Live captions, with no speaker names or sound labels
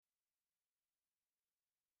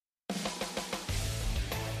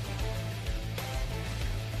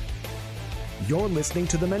You're listening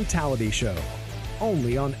to The Mentality Show,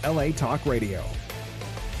 only on LA Talk Radio.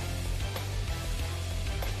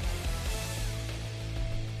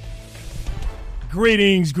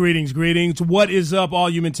 Greetings. What is up, all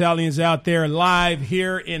you Mentalians out there, live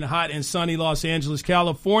here in hot and sunny Los Angeles,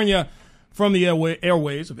 California, from the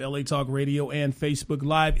airwaves of LA Talk Radio and Facebook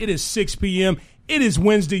Live. It is 6 p.m. It is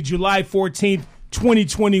Wednesday, July 14th,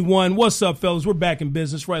 2021. What's up, fellas? We're back in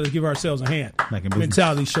business. Right, let's give ourselves a hand. Back in business.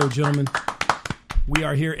 Mentality Show, gentlemen. We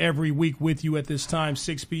are here every week with you at this time,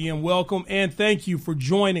 6 p.m. Welcome, and thank you for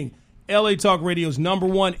joining LA Talk Radio's number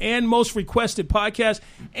one and most requested podcast.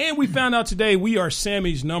 And we found out today we are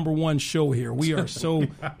Sammy's number one show here. We are so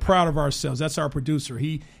proud of ourselves. That's our producer.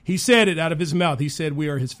 He said it out of his mouth. He said we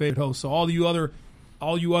are his favorite host. So all you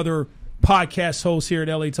other podcast hosts here at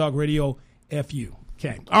LA Talk Radio, F you.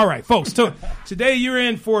 Okay. All right, folks. Today you're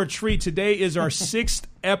in for a treat. Today is our 6th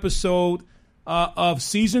episode of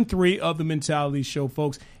season 3 of the Mentality Show,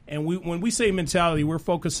 folks. And when we say mentality, we're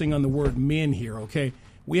focusing on the word men here, okay?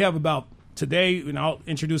 We have about today, and I'll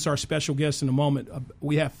introduce our special guest in a moment.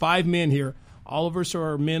 We have 5 men here. All of us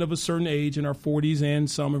are men of a certain age, in our 40s and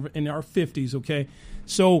some in our 50s, okay?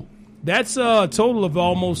 So that's a total of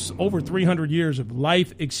almost over 300 years of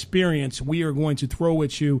life experience we are going to throw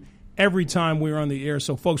at you every time we're on the air.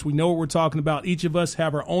 So, folks, we know what we're talking about. Each of us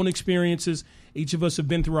have our own experiences. Each of us have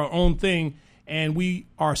been through our own thing, and we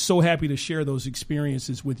are so happy to share those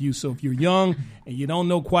experiences with you. So if you're young and you don't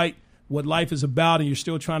know quite what life is about and you're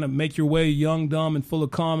still trying to make your way young, dumb, and full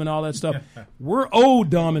of calm and all that stuff, we're old,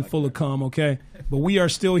 dumb, and full of calm, okay? But we are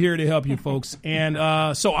still here to help you, folks. And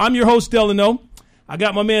so I'm your host, Delano. I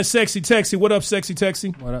got my man, Sexy Texy. What up, Sexy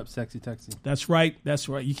Texy? What up, Sexy Texy? That's right.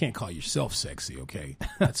 You can't call yourself sexy, okay?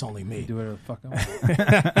 That's only me. Do whatever the fuck I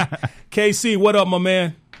want. KC, what up, my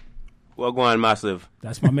man? Well, go on, massive.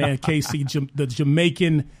 That's my man, KC, the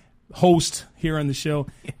Jamaican host here on the show.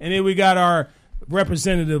 And then we got our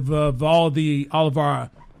representative of all of our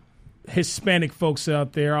Hispanic folks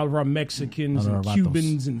out there, all of our Mexicans and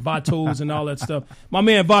Cubans and Vatos and all that stuff. My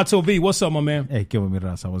man, Vato V. What's up, my man? Hey, ¿qué mi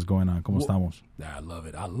raza? What's going on? ¿Cómo estamos? I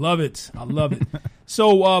love it.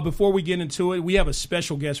 So before we get into it, we have a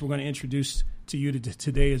special guest we're going to introduce to you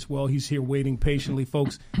today as well. He's here waiting patiently,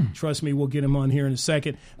 folks. Trust me, we'll get him on here in a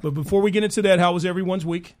second. But before we get into that, how was everyone's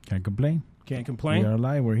week? Can't complain. Can't complain. We are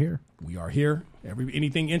alive. We're here. We are here.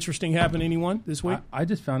 Anything interesting happen, anyone, this week? I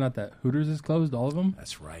just found out that Hooters is closed, all of them.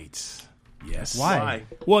 That's right. Yes. Why?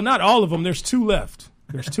 Well, not all of them. There's 2 left.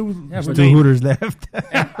 There's 2. Yeah, but 2 Hooters left.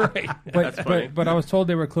 Right. But I was told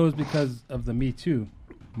they were closed because of the Me Too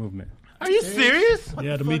movement. Are you serious?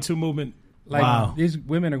 Yeah, the Me Too movement. Like, wow. These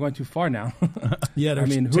women are going too far now. Yeah, they're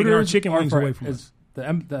taking our Hooters chicken wings away from us.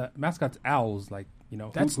 The mascot's owls, like, you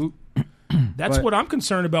know. That's But what I'm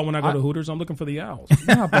concerned about when I go to Hooters. I'm looking for the owls.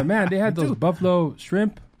 Yeah, but man, they had those buffalo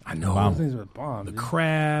shrimp. I know. Those things were bomb. The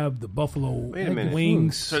crab, the buffalo Wait a minute.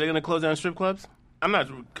 wings. So they're going to close down strip clubs? I'm not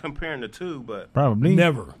comparing the two, but Probably.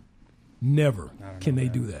 Never can they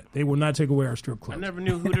do that. They will not take away our strip clubs. I never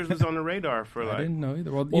knew Hooters was on the radar for I like. didn't know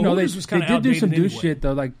either. Well, Well, you know, Hooters they was kinda did do some outdated douche anyway. shit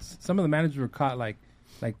though. Like some of the managers were caught like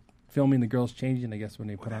filming the girls changing. I guess when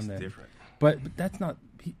they put That's on there. different. But that's not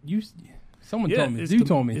you. Someone Yeah, told me. it's You the-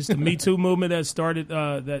 told me. It's the Me Too movement that started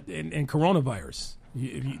that and coronavirus.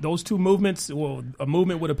 Those 2 movements, well, a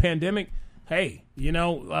movement with a pandemic. Hey, you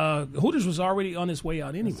know, Hooters was already on its way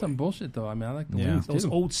out anyway. That's some bullshit though. I mean, I like the Yeah. wings Those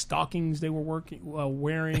too. old stockings they were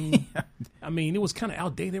wearing. I mean, it was kind of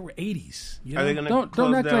outdated. They were 80s. You know? Are they going to Don't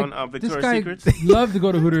close act down like this Victoria's guy Secrets? loved to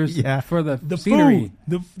go to Hooters Yeah. for the the scenery.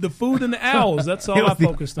 food, the food and the owls. That's all It I was the-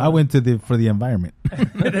 focused on. I went for the environment.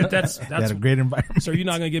 that's They had a great environment. So you're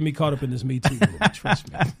not going to get me caught up in this Me Too movement.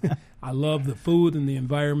 Trust me. I love the food and the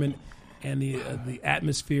environment and the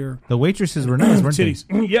atmosphere. The waitresses were nice, weren't they?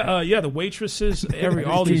 Titties. Yeah, the waitresses,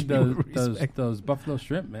 all these those buffalo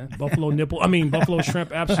shrimp, man. buffalo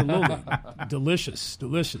shrimp, absolutely. Delicious.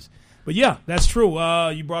 But yeah, that's true.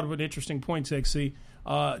 You brought up an interesting point, Sexy.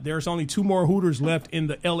 There's only 2 more Hooters left in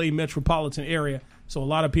the LA metropolitan area, so a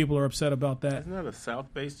lot of people are upset about that. Isn't that a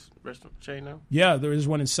South-based restaurant chain now? Yeah, there is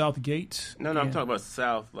one in Southgate. No, I'm talking about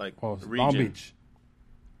South, like region. Long Beach.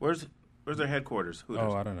 Where's their headquarters? Hooters.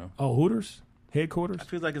 Oh, I don't know. Oh, Hooters? Headquarters? I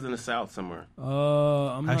feel like it's in the South somewhere.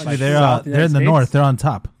 I'm Actually, not they're South they're in the United north. States? They're on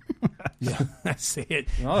top. Yeah, that's it.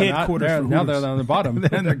 No, they're not. Headquarters They're- for now Hooters. they're on the bottom.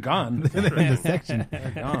 They're gone. They're in the section.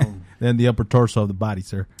 They're gone. They're in the upper torso of the body,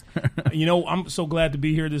 sir. You know, I'm so glad to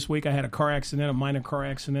be here this week. I had a minor car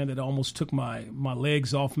accident that almost took my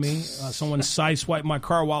legs off me. Someone sideswiped my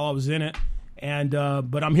car while I was in it, and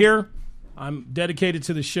but I'm here. I'm dedicated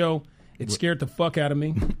to the show. It scared the fuck out of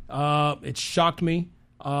me. It shocked me.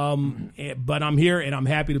 But I'm here, and I'm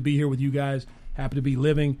happy to be here with you guys. Happy to be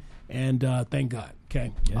living, and thank God.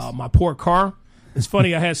 Okay. Yes. My poor car. It's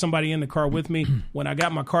funny. I had somebody in the car with me. When I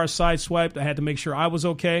got my car sideswiped, I had to make sure I was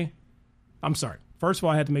okay. I'm sorry. First of all,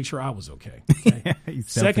 I had to make sure I was okay.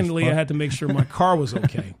 Secondly, I had to make sure my car was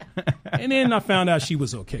okay. And then I found out she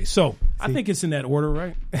was okay. So I think it's in that order,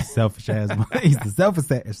 right? Selfish ass. He's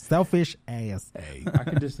the selfish ass. Hey, I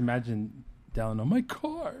can just imagine down on my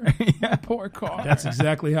car. My poor car. that's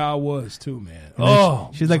exactly how I was too, man. Oh,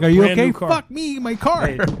 She's like, "Are you brand new okay? car. Fuck me, my car."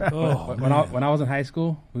 Hey, Oh, when I was in high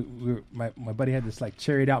school, my buddy had this like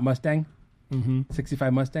cherried out Mustang,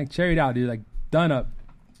 65 Mustang, cherried out, dude, like done up.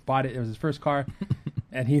 Bought it. It was his first car,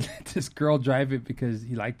 and he let this girl drive it because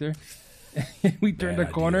he liked her. We turned Bad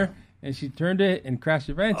a corner, idea. and she turned it and crashed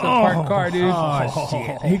it right into a parked car, dude.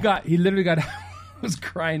 Oh, shit. He literally got was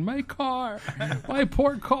crying, my car, my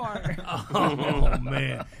poor car. Oh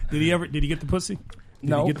man, did he get the pussy? Did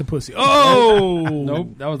No. he get the pussy? Oh,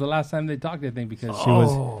 Nope, that was the last time they talked, I think, because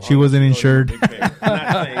She wasn't insured. Big favor. I'm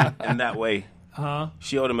not saying in that way. Huh?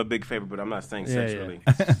 She owed him a big favor, but I'm not saying Yeah, sexually.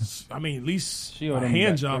 I mean, at least she owed a him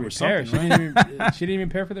hand the job or repair. something. She didn't even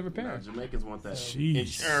pay for the repair. Jamaicans want that Jeez.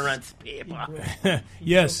 insurance paper.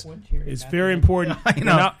 Yes, it's very important.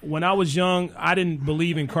 When I was young, I didn't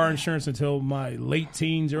believe in car insurance until my late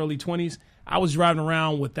teens, early 20s. I was driving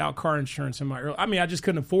around without car insurance in my early. I mean, I just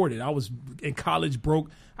couldn't afford it. I was in college broke.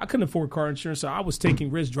 I couldn't afford car insurance, so I was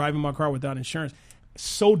taking risks driving my car without insurance.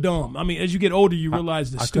 So dumb. I mean, as you get older, you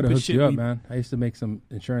realize the I could have stupid hooked shit. you up, we- man. I used to make some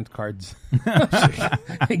insurance cards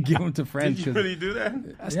and give them to friends. Did you 'cause- really do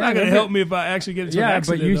that? That's not going to help me if I actually get into an Yeah,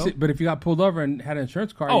 accident. but if you got pulled over and had an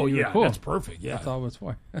insurance card, oh you yeah, were cool. that's perfect. Yeah, That's all it was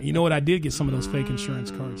for. you know what? I did get some of those fake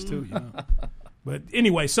insurance cards too. You know? But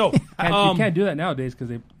anyway, so You can't do that nowadays because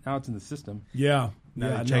now it's in the system. yeah, Now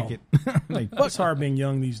yeah, I they check know. it. Like, It's hard being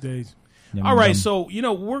young these days. Yum, All right, yum. so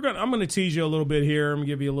I'm gonna tease you a little bit here. I'm gonna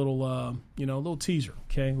give you a little a little teaser,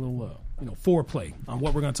 okay, a little foreplay on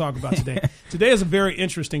what we're gonna talk about today. Today is a very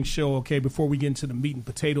interesting show. Okay, before we get into the meat and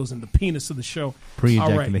potatoes and the penis of the show,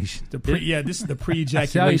 Pre-ejaculation. All right, this is the See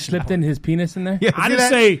pre-ejaculation. how he slipped part. in his penis in there? Yeah, I see didn't that?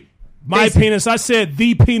 say my penis. I said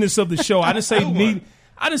the penis of the show. I didn't say me.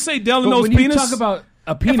 I didn't say But Delano's when you penis. talk about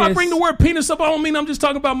a penis, if I bring the word penis up, I don't mean I'm just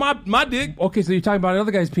talking about my dick. okay, so you're talking about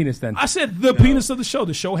another guy's penis then. I said the penis of the show.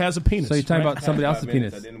 The show has a penis. So you're talking right? about somebody else's 5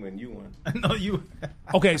 minutes, penis. I didn't win. You won. No, you.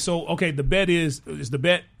 Okay, so the bet is the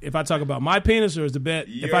bet if I talk about my penis, or is the bet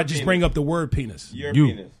if Your I just penis. bring up the word penis? Your You.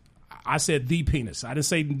 penis. I said the penis. I didn't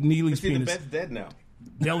say Neely's See, the penis. bet's dead now.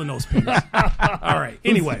 Delano's penis. All right.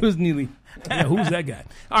 Anyway, Who's Neely? yeah, who's that guy?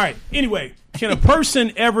 All right. Anyway, can a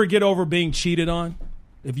person ever get over being cheated on?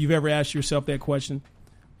 If you've ever asked yourself that question.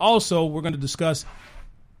 Also, we're going to discuss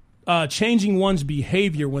changing one's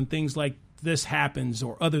behavior when things like this happens,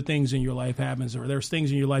 or other things in your life happens, or there's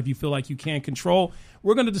things in your life you feel like you can't control.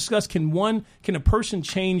 We're going to discuss can a person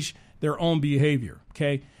change their own behavior?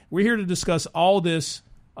 Okay, we're here to discuss all this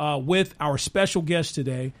with our special guest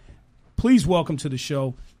today. Please welcome to the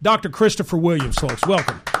show, Dr. Christopher Williams, folks.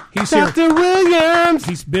 Welcome. He's here. Dr. Williams!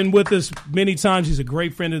 He's been with us many times. He's a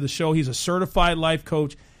great friend of the show. He's a certified life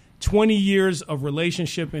coach, 20 years of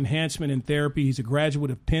relationship enhancement and therapy. He's a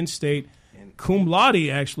graduate of Penn State, cum laude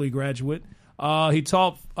actually graduate. He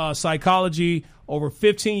taught psychology over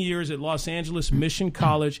 15 years at Los Angeles Mission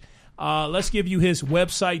College. Let's give you his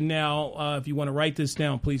website now. If you want to write this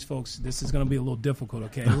down, please, folks. This is going to be a little difficult,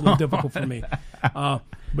 okay? A little difficult for me.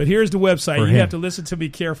 But here's the website. For You him. have to listen to me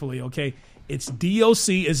carefully, okay? It's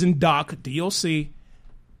DOC, as in doc, DOC.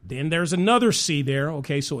 Then there's another C there,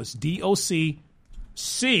 okay? So it's DOC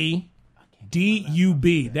CDUB.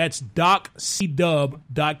 That's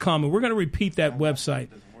doccdub.com. And we're going to repeat that website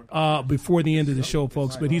before the end of the show,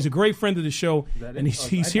 folks. But he's a great friend of the show, and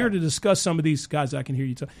he's here to discuss some of these. Guys, I can hear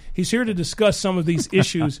you talk. He's here to discuss some of these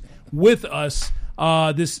issues with us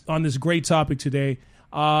on this great topic today.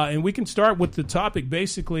 And we can start with the topic,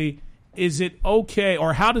 basically, is it okay,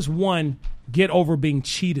 or how does one get over being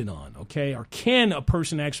cheated on, okay? Or can a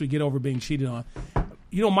person actually get over being cheated on?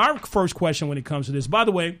 You know, my first question when it comes to this, by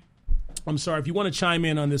the way, I'm sorry, if you want to chime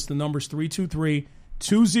in on this, the number's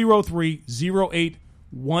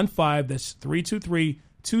 323-203-0815. That's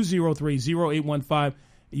 323-203-0815.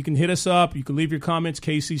 You can hit us up. You can leave your comments.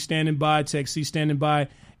 KC standing by. Text C standing by.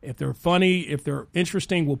 If they're funny, if they're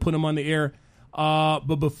interesting, we'll put them on the air.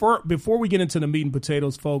 But before we get into the meat and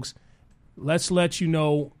potatoes, folks, let's let you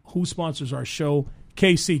know who sponsors our show.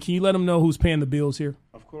 KC, can you let them know who's paying the bills here?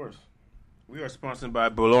 Of course. We are sponsored by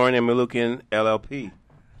Bolorin and Malukian LLP.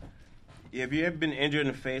 If you have been injured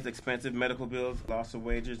and faced expensive medical bills, loss of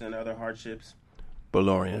wages, and other hardships,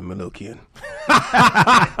 Bolorin and Malukian. Do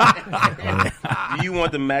you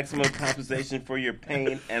want the maximum compensation for your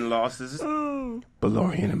pain and losses?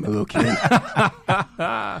 Balorian and Malukian.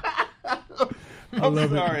 I'm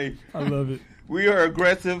sorry. I love it. We are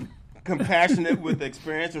aggressive, compassionate, with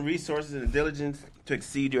experience and resources and diligence to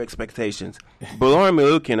exceed your expectations. Balorian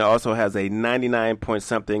Malukian also has a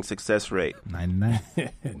 99-point-something success rate. 99.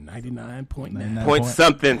 99.9. Point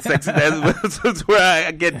something. That's where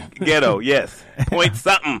I get ghetto. Yes. Point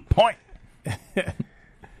something. Point.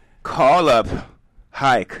 Call up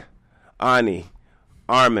Hike, Ani,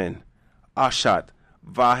 Armin, Ashat,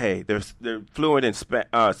 Vahe. They're fluent in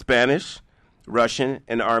Spanish, Russian,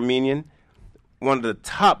 and Armenian. One of the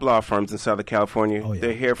top law firms in Southern California. Oh, yeah.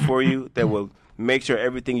 They're here for you. They will make sure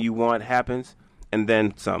everything you want happens, and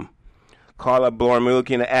then some. Call up Balorian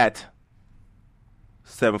Malukian at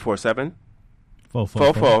 747 Fo.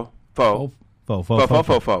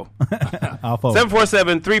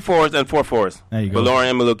 747 3 4s and 4 4s. There you go.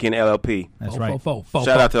 Balorian Malukian LLP. That's right.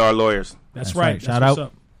 Shout out to our lawyers. That's That's right. right. Shout That's what's out.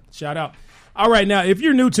 up. Shout out. All right, now, if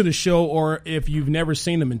you're new to the show or if you've never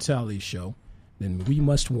seen the Mentality Show, then we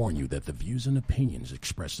must warn you that the views and opinions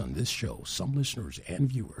expressed on this show, some listeners and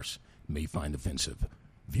viewers may find offensive.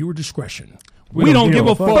 Viewer discretion. We don't give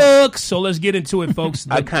a fuck. So let's get into it, folks.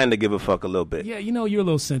 I kind of give a fuck a little bit. Yeah, you know, you're a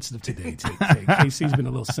little sensitive today. KC's been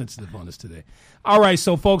a little sensitive on us today. All right,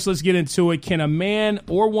 so, folks, let's get into it. Can a man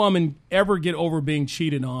or woman ever get over being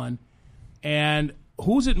cheated on? And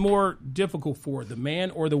who's it more difficult for, the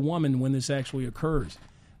man or the woman, when this actually occurs?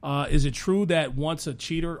 Is it true that once a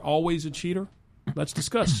cheater, always a cheater? Let's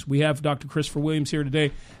discuss. We have Dr. Christopher Williams here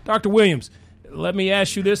today. Dr. Williams, let me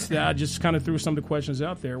ask you this. I just kind of threw some of the questions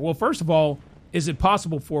out there. Well, first of all, is it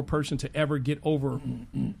possible for a person to ever get over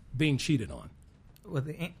being cheated on? Well,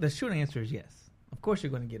 the short answer is yes. Of course, you're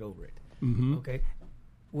going to get over it. Okay.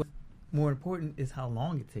 What's more important is how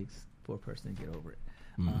long it takes for a person to get over it.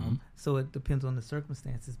 So it depends on the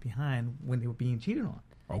circumstances behind when they were being cheated on.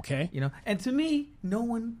 Okay. You know, and to me, no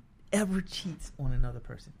one ever cheats on another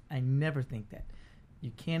person. I never think that.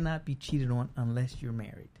 You cannot be cheated on unless you're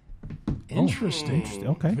married. Interesting.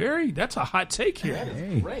 Okay. That's a hot take here.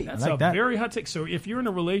 Hey, great. That's I like a that. very hot take. So if you're in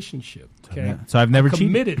a relationship, okay, So I've never cheated.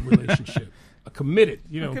 committed relationship, a committed,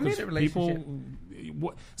 you know, 'cause committed relationship.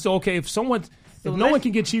 So okay, if no unless- one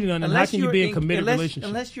can get cheated on, then how can you be in a committed relationship?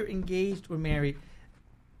 Unless you're engaged or married,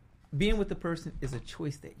 being with the person is a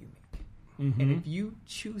choice that you make. And if you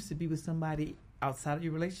choose to be with somebody outside of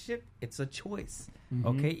your relationship, it's a choice.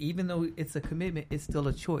 Okay, even though it's a commitment, it's still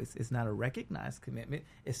a choice. It's not a recognized commitment.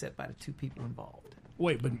 It's set by the two people involved.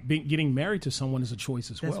 Wait, but getting married to someone is a choice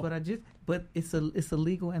as That's well. what I just. But it's a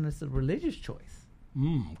legal and it's a religious choice.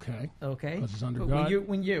 Okay. Okay, 'Cause it's under but God?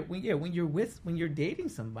 when you're dating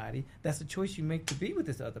somebody, that's a choice you make to be with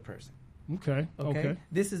this other person. Okay. Okay,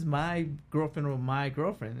 this is my girlfriend or my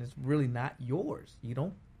girlfriend. It's really not yours. You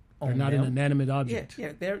don't own They're not them. an inanimate Yeah, object.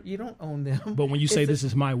 you don't own them. But when you say It's this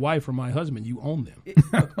is my wife or my husband, you own them.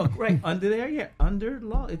 right under there, under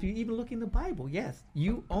law. If you even look in the Bible, yes,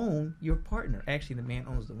 you own your partner. Actually, the man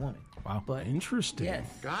owns the woman. Wow. But Interesting. yes,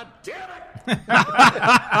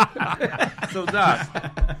 So, Doc,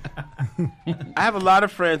 I have a lot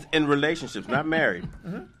of friends in relationships, not married.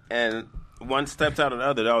 And one steps out of the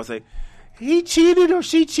other. They always say, he cheated or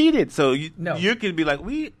she cheated. So No. you could be like,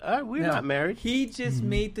 we're No, not married. He just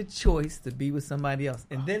made the choice to be with somebody else,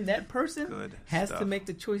 and then that person Good has stuff. to make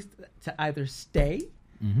the choice to either stay,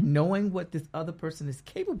 knowing what this other person is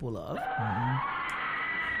capable of,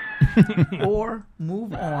 or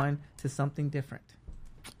move on to something different.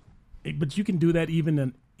 But you can do that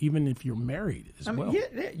even if you're married as I mean, well.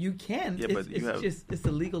 yeah, you can. Yeah, but you have- It's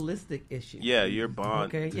a legalistic issue. Yeah, you're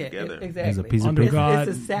bond Okay. Yeah. together. Exactly. It's a piece of Under paper. God,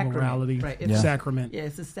 it's a sacrament. morality, Right. Yeah. sacrament. Yeah,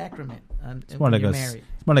 it's a sacrament. It's more like you're a married.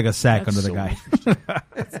 it's more like a sack That's under the so guy.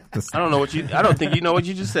 I don't think you know what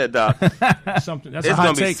you just said, Doc. Something that's There's a hot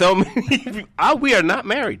going to be take. so many. We are not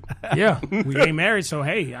married. Yeah, we ain't married, so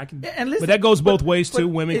hey, I can. Yeah, and listen, but that goes both ways but too.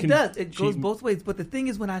 Women it can. does. It goes cheat. both ways. But the thing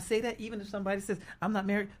is, when I say that, even if somebody says I'm not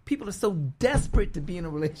married, people are so desperate to be in a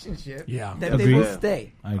relationship Yeah. that Agreed. they will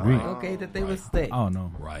stay. I agree. Okay, that they will stay. Oh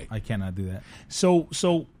no, Right. I cannot do that. So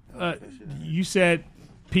you said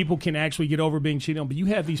people can actually get over being cheated on, but you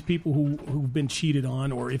have these people who've been cheated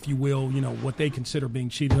on, or if you will, what they consider being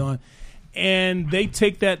cheated on, and they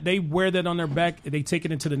take that, they wear that on their back, they take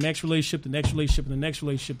it into the next relationship, the next relationship, and the next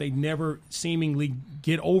relationship. They never seemingly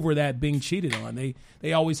get over that being cheated on.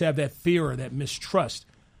 They always have that fear or that mistrust.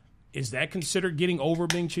 Is that considered getting over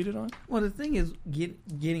being cheated on? Well, the thing is,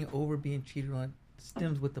 getting over being cheated on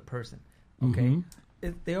stems with the person. Okay,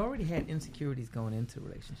 they already had insecurities going into the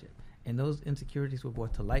relationship, and those insecurities were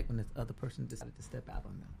brought to light when this other person decided to step out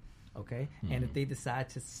on them. Okay, and if they decide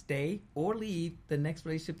to stay or leave the next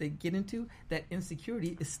relationship they get into, that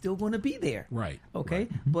insecurity is still going to be there. Right. Okay,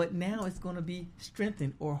 but now it's going to be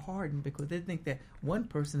strengthened or hardened because they think that one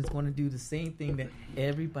person is going to do the same thing that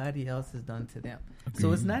everybody else has done to them.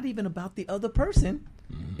 So it's not even about the other person;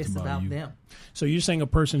 it's about them. So you're saying a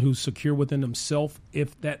person who's secure within themselves,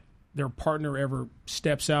 if that their partner ever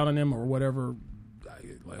steps out on them or whatever,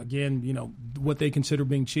 again, what they consider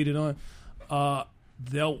being cheated on,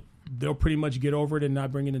 they'll pretty much get over it and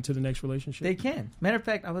not bring it into the next relationship? They can. Matter of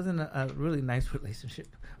fact, I was in a really nice relationship,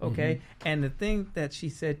 okay? And the thing that she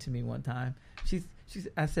said to me one time,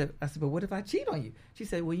 I said, but what if I cheat on you? She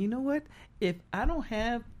said, well, you know what? If I don't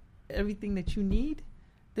have everything that you need,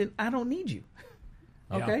 then I don't need you,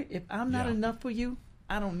 okay? If I'm not enough for you,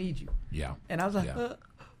 I don't need you. Yeah. And I was like,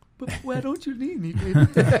 but why don't you need me, baby?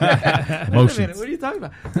 Wait a minute, what are you talking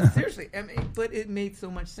about? Seriously, I mean, but it made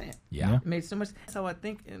so much sense. Yeah. It made so much sense. That's how I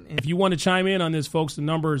think. If you want to chime in on this, folks, the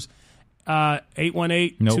number's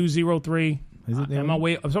 818-203. Is it there?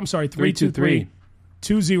 I'm sorry,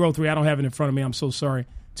 323-203. I don't have it in front of me. I'm so sorry.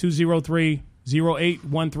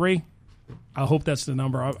 203-0813. I hope that's the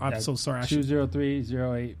number. I'm so sorry.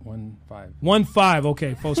 203-0815. 15.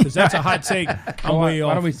 Okay, folks, because that's a hot take. I'm way off.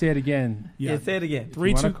 Why don't we say it again? Yeah, say it again.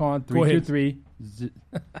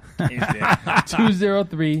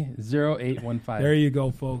 203-0815. There you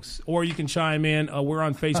go, folks. Or you can chime in. We're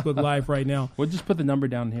on Facebook Live right now. We'll just put the number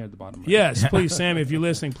down here at the bottom. Right? Yes, please, Sammy, if you're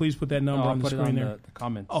listening, please put that number on the screen there. The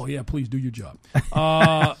comments. Oh, yeah, please do your job.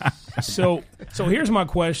 So here's my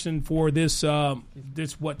question for this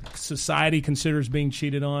what society considers being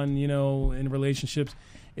cheated on, in relationships.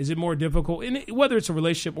 Is it more difficult, whether it's a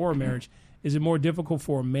relationship or a marriage, is it more difficult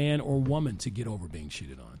for a man or woman to get over being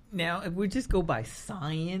cheated on? Now, if we just go by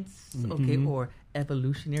science, or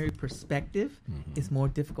evolutionary perspective, it's more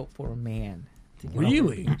difficult for a man to get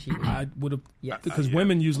over being cheated on. I would have, because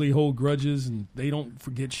women usually hold grudges and they don't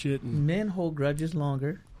forget shit. And men hold grudges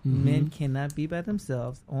longer. Men cannot be by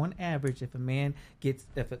themselves. On average, if a married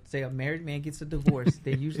man gets a divorce,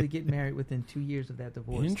 they usually get married within 2 years of that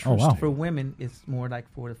divorce. Interesting. Oh, wow. For women, it's more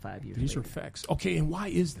like 4 to 5 years. These are facts. Okay, and why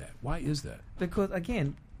is that? Because,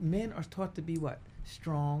 again, men are taught to be what?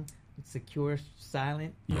 Strong, secure,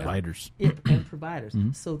 silent. Providers. And providers.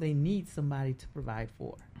 So they need somebody to provide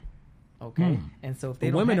for. Okay, and so if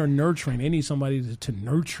they women are nurturing, they need somebody to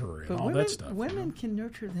nurture and all that stuff. Women can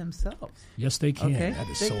nurture themselves. Yes, they can. Okay? That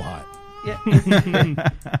is so hot. Yeah,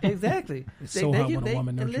 exactly. It's so hot when a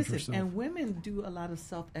woman nurtures herself. And women do a lot of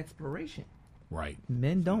self-exploration. Right.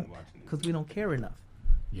 Men don't, because we don't care enough.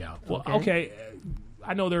 Yeah. Well, okay.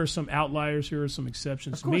 I know there are some outliers here, some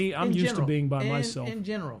exceptions. Course, Me, I'm used to being by myself. In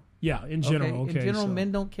general. Yeah, in general. Okay. In general,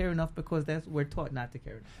 men don't care enough because we're taught not to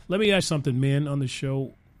care enough. Let me ask something, men on the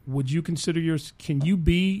show. Would you consider can you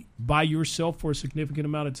be by yourself for a significant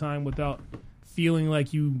amount of time without feeling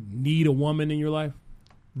like you need a woman in your life?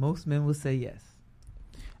 Most men will say yes.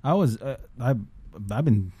 I got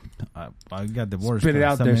divorced. Spit it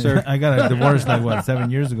out there, sir. I got a divorce 7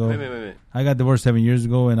 years ago. Wait. I got divorced 7 years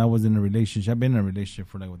ago, and I was in a relationship. I've been in a relationship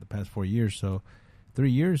for the past 4 years. So 3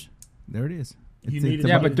 years, there it is.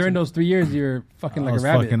 But during those 3 years, you're fucking like a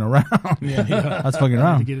rabbit. Fucking around. I was fucking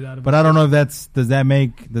around. But I don't know if does that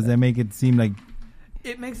make it seem like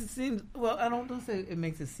it makes it seem. Well, I don't say it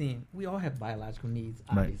makes it seem. We all have biological needs,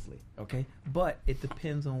 obviously. Right. Okay, but it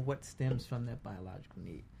depends on what stems from that biological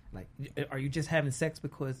need. Like, are you just having sex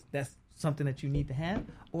because that's something that you need to have,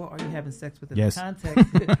 or are you having sex with the context,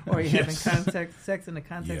 or are you having sex in the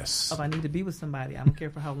context of I need to be with somebody? I don't care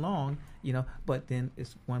for how long, But then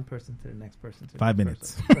it's one person to the next person to the 5 next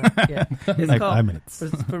minutes. Person. Yeah, it's like called, 5 minutes.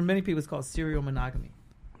 For many people, it's called serial monogamy.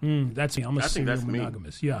 I'm a serial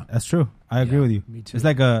monogamous. Yeah, that's true. I agree with you. Me too. It's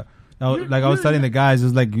like I was telling the guys, it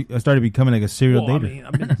was like I started becoming like a serial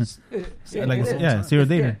dater. Serial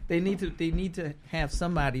dater. They need to have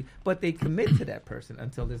somebody, but they commit to that person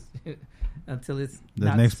until it's the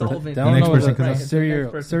not next solvent. The next person comes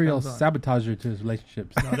serial sabotager to his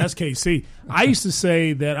relationships. No, that's KC. I used to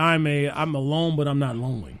say that I'm alone, but I'm not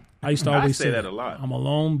lonely. I used to always say that a lot. I'm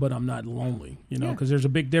alone, but I'm not lonely. Because there's a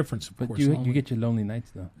big difference. Of course, you get your lonely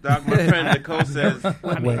nights though. Doc, my friend Nicole says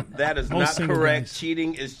that is not correct. Guys.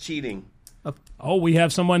 Cheating is cheating. Oh, we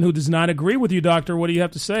have someone who does not agree with you, Doctor. What do you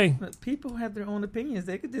have to say? People have their own opinions.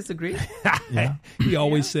 They could disagree. He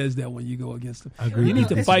always says that when you go against him. You need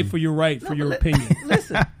to fight for your right, for your opinion.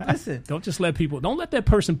 Listen. Don't just let that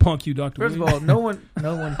person punk you, Doctor. First of all, no one.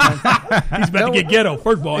 He's about to get ghetto.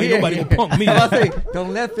 First of all, ain't nobody gonna punk me. I'll say,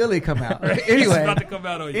 don't let Philly come out. Anyway, he's about to come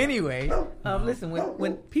out on you. Anyway, listen.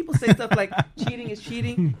 When people say stuff like cheating is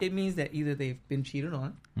cheating, it means that either they've been cheated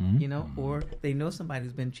on, you know, or they know somebody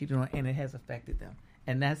who's been cheated on and it has affected them,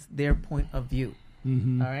 and that's their point of view. All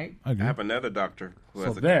right, I have another doctor who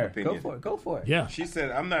has a there. opinion. go for it. Yeah. She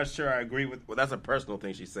said, "I'm not sure I agree with." Well, that's a personal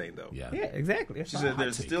thing she's saying, though. Yeah. Yeah, exactly. That's She fine. said,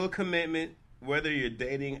 "There's still commitment, whether you're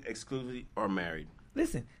dating exclusively or married."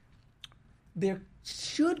 Listen, there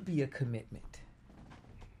should be a commitment.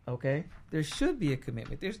 Okay? There should be a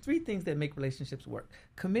commitment. There's 3 things that make relationships work: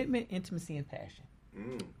 commitment, intimacy, and passion.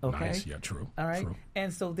 Okay? Nice. Yeah, true. All right? True.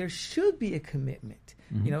 And so there should be a commitment,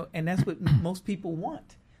 you know, and that's what most people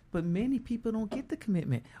want. But many people don't get the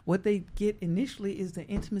commitment. What they get initially is the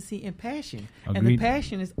intimacy and passion. And the Agreed.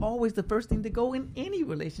 passion is always the first thing to go in any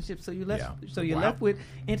relationship. So you're left, left with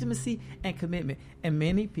intimacy and commitment. And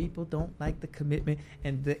many people don't like the commitment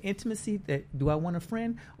and the intimacy that, do I want a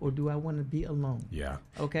friend or do I want to be alone? Yeah.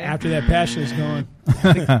 Okay? After that passion is gone,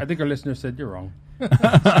 I think our listener said you're wrong.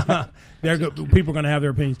 people are going to have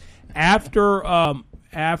their opinions. After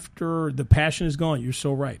the passion is gone, you're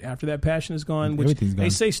so right. After that passion is gone, which Everything's they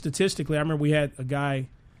gone. say statistically, I remember we had a guy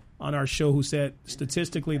on our show who said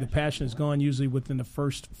statistically the passion is gone usually within the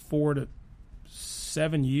first 4 to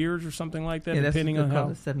 7 years or something like that, Yeah, that's depending what on they call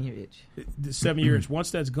how the 7-year itch. the 7 years.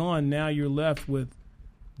 Once that's gone, now you're left with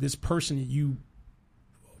this person that you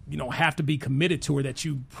have to be committed to, or that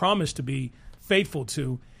you promised to be faithful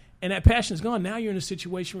to. And that passion is gone. Now you're in a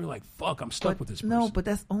situation where you're like, fuck, I'm stuck with this person. No, but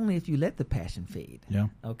that's only if you let the passion fade. Yeah.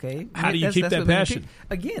 Okay. How do you keep that what many passion?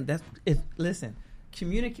 Again, listen.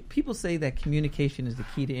 People say that communication is the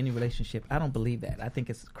key to any relationship. I don't believe that. I think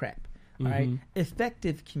it's crap. All right.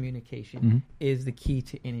 Effective communication is the key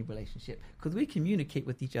to any relationship, because we communicate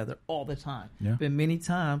with each other all the time. Yeah. But many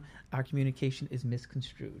times our communication is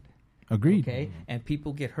misconstrued. Agreed. Okay, and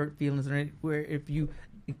people get hurt feelings, where if you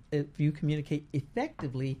communicate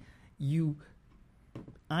effectively, you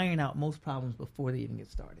iron out most problems before they even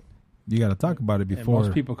get started. You got to talk about it And before.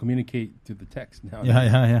 most people communicate through the text now.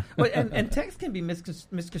 Yeah. But and text can be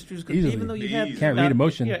misconstrued, 'cause Easily. even though you have Can't read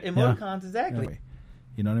emotion. Yeah, emoticons, exactly.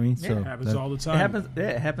 You know what I mean? Yeah. So It happens that- all the time.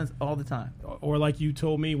 It happens all the time. Or like you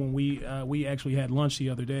told me when we actually had lunch the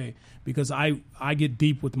other day, because I get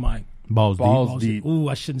deep with my balls Balls deep. deep. Ooh,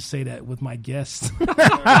 I shouldn't say that with my guests.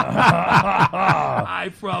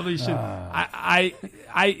 I probably should.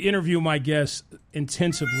 I interview my guests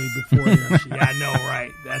intensively before their show. Yeah, I know,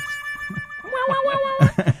 right? That's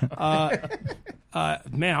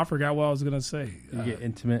man, I forgot what I was gonna say. You get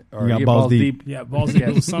intimate or You got you get balls balls deep. deep. Yeah, balls deep.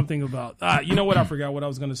 It was something about. You know what? I forgot what I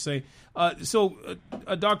was going to say. So,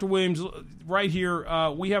 Dr. Williams, right here,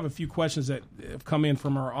 we have a few questions that have come in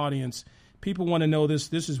from our audience. People want to know this.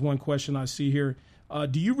 This is one question I see here.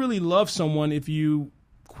 Do you really love someone if you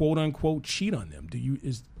quote unquote cheat on them?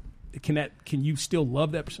 Can you still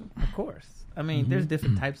love that person? Of course. I mean, there's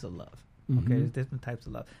different types of love. Okay, there's different types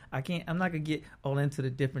of love. I'm not gonna get all into the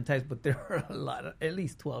different types, but there are a lot, at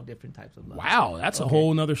least 12 different types of love. Wow, that's a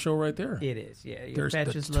whole nother show right there. It is, yeah. You There's have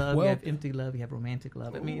the fatuous love, 12 you have empty love, you have romantic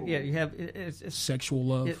love. I mean, yeah, you have it's Sexual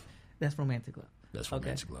love. that's romantic love. That's Okay.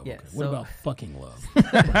 romantic love. Yeah, Okay. What so- about fucking love?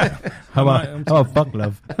 How about fuck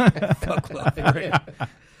love? Fuck love.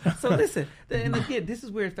 So listen, and again, this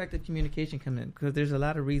is where effective communication comes in, because there's a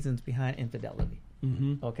lot of reasons behind infidelity.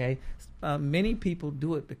 Okay, many people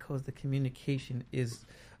do it because the communication is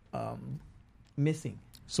missing.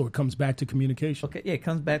 So it comes back to communication. Okay, yeah, it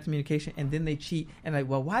comes back to communication, and then they cheat. And like,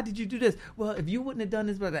 well, why did you do this? Well, if you wouldn't have done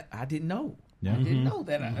this, but I didn't know. Yeah. I didn't know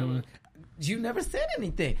that. You never said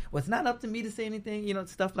anything. Well, it's not up to me to say anything. You know,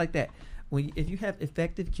 stuff like that. If you have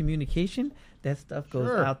effective communication, that stuff goes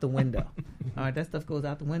out the window. All right, that stuff goes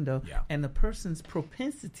out the window, Yeah. and the person's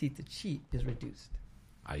propensity to cheat is reduced.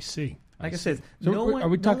 I see. Like I said, So are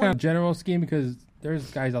we talking one, a general scheme? Because there's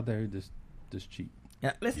guys out there who just cheat.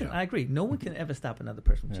 Yeah, listen, Yeah. I agree. No one can ever stop another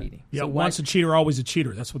person from cheating. Yeah, So why- once a cheater, always a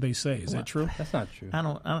cheater. That's what they say. Is that true? That's not true. I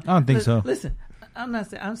don't think so. Listen, I'm not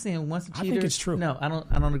saying. I'm saying once a I cheater. think it's true. No, I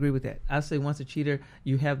don't agree with that. I say once a cheater,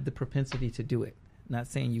 you have the propensity to do it. Not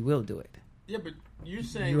saying you will do it. Yeah, but you're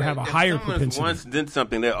saying You that have a if higher someone's propensity. once did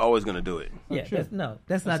something, they're always going to do it. Yeah, true. that's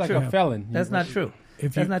not like true. a felon. That's not true.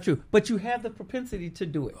 If That's you- not true. But you have the propensity to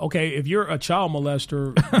do it. Okay, if you're a child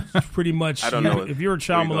molester, pretty much. I don't know If you're a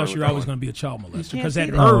child where you're going molester, with you're that always one. going to be a child molester can't because say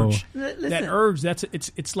that that. urge, Listen. that urge,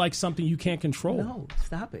 it's like something you can't control. No,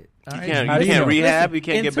 stop it. All You right? can't, How do you you can't know? rehab. You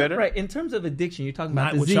can't in get better. Right. In terms of addiction, you're talking about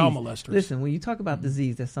Not with disease. child molesters. Listen, when you talk about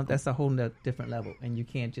disease, that's a whole different level, and you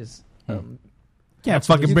can't just. Can't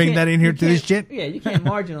fucking you bring can't- that in here you to this can't- shit. Yeah, you can't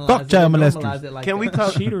marginalize Fuck it, child or molesters. normalize it like Can we that.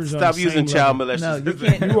 talk? Cheaters are Stop the using same child level. No, molesters. you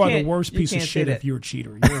can't. You are the can't- worst you piece of can't say shit that. if you're a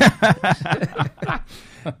cheater.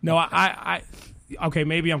 No, I okay,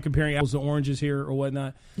 maybe I'm comparing apples to oranges here or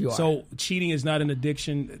whatnot. You are. So cheating is not an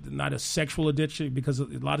addiction, not a sexual addiction, because a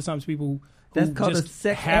lot of times people who That's called a just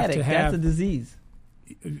sex have addict. to have, That's a disease.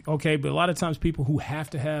 okay, but a lot of times people who have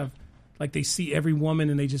to have, like they see every woman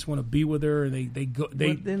and they just want to be with her, and they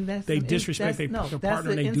disrespect their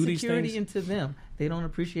partner and they do these insecurity things. into them. They don't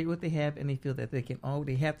appreciate what they have, and they feel that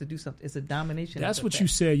they have to do something. It's a domination. That's what you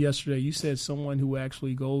said yesterday. You said someone who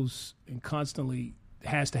actually goes and constantly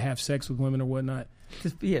has to have sex with women or whatnot. To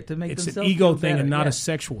make It's themselves an ego feel thing better. and not a Yes.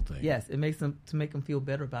 sexual thing. Yes, it makes them to make them feel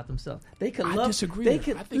better about themselves. They could I love. disagree. They I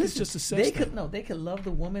could, think it's listen, just a sex They could thing. no. They could love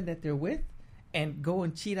the woman that they're with, and go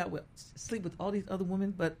and cheat out with, sleep with all these other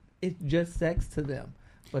women, but it's just sex to them.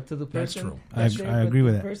 But to the That's person, true. I agree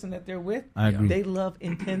with the that. person that they're with, I agree. they love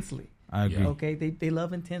intensely. I agree. Okay, they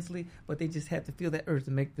love intensely, but they just have to feel that urge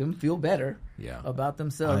to make them feel better Yeah. about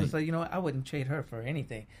themselves. It's like, I wouldn't trade her for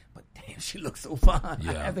anything, but damn, she looks so fine.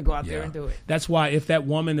 I have to go out there and do it. That's why if that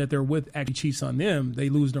woman that they're with actually cheats on them, they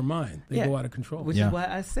lose their mind. They Yeah. go out of control. Which Yeah. is why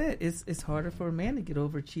I said it's harder for a man to get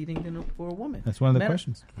over cheating than for a woman. That's one of the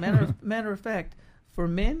questions. Matter of fact, for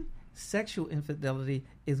men, sexual infidelity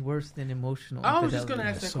is worse than emotional I infidelity. was just going to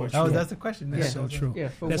ask that So question. true. that's the question. That's so true. Yeah,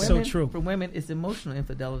 for That's women, so true. For women, it's emotional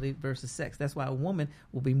infidelity versus sex. That's why a woman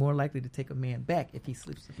will be more likely to take a man back if he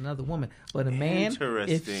sleeps with another woman. But a man, if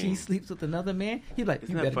Interesting. she sleeps with another man, he's like,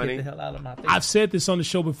 Isn't you that better funny? get the hell out of my face. I've said this on the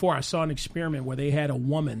show before. I saw an experiment where they had a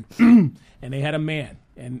woman and they had a man.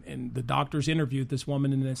 And the doctors interviewed this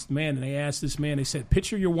woman and this man, and they asked this man, they said,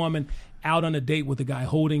 picture your woman out on a date with a guy,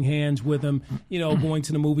 holding hands with him, going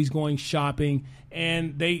to the movies, going shopping.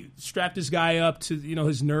 And they strapped this guy up to,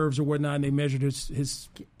 his nerves or whatnot, and they measured his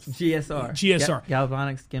GSR.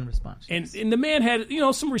 Galvanic skin response. and the man had,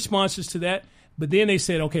 some responses to that. But then they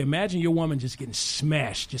said, okay, imagine your woman just getting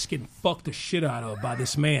smashed, just getting fucked the shit out of by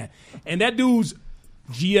this man. And that dude's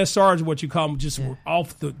GSR is what you call them, just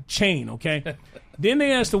off the chain, okay? Then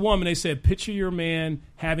they asked the woman, they said, picture your man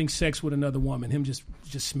having sex with another woman, him just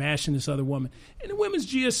smashing this other woman. And the women's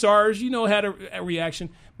GSRs, had a reaction.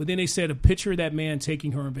 But then they said, a picture of that man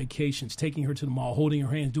taking her on vacations, taking her to the mall, holding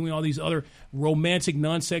her hands, doing all these other romantic,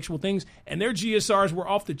 non-sexual things. And their GSRs were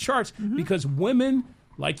off the charts because women,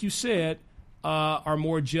 like you said, are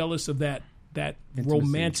more jealous of that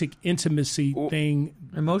romantic intimacy thing.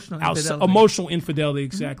 Emotional Infidelity,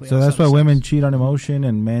 exactly. So that's outside why of women sex. cheat on emotion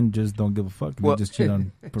and men just don't give a fuck. They Well- just cheat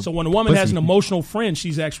on. So when a woman has pussy. an emotional friend,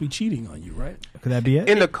 she's actually cheating on you, right? Could that be it?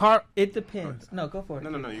 In the car. It depends. No, go for it.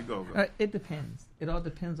 No, you go. Bro. It depends. It all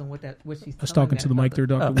depends on what she's. I was telling talking that to the mic there,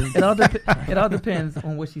 Dr. other- Williams. It all depends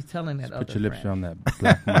on what she's telling that other Put your lips friend. on that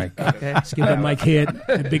black mic. Okay. Let's give that mic head,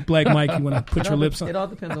 that big black mic. You want to put your lips on? It all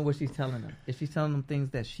depends on what she's telling them. If she's telling them things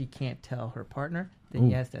that she can't tell her partner, then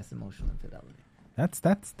yes, that's emotional infidelity.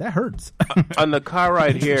 That hurts. On the car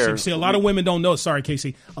ride here. See, a lot of women don't know. Sorry,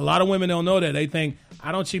 Casey. A lot of women don't know that. They think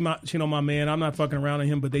I don't cheat on my man. I'm not fucking around on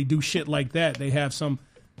him. But they do shit like that. They have some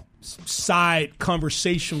side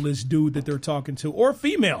conversationalist dude that they're talking to, or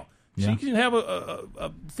female. Yeah. She can have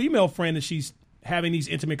a female friend that she's having these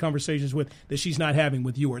intimate conversations with that she's not having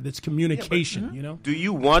with you, or that's communication. You know. Do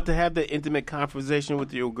you want to have the intimate conversation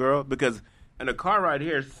with your girl? Because in a car ride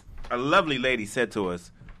here, a lovely lady said to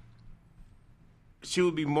us, she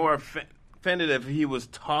would be more offended if he was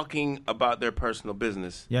talking about their personal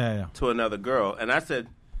business Yeah. to another girl. And I said,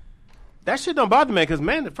 that shit don't bother me because,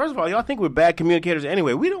 man, first of all, y'all think we're bad communicators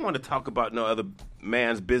anyway. We don't want to talk about no other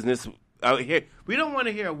man's business out here. We don't want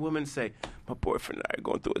to hear a woman say, my boyfriend and I are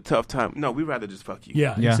going through a tough time. No, we'd rather just fuck you.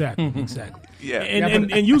 Yeah, Yeah. exactly. Yeah.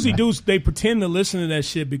 And usually dudes, they pretend to listen to that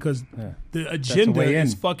shit because the agenda way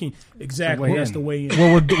is in. fucking exactly. way That's in. the way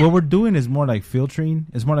in. What we're doing is more like filtering.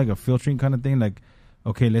 It's more like a filtering kind of thing. Like,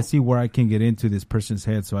 okay, let's see where I can get into this person's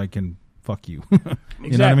head so I can fuck you. You know what I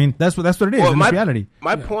Exactly. mean? That's what it is. Well, in my reality.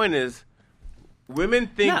 My point is, women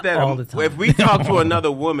think Not that all the time. if we talk to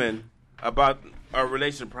another woman about our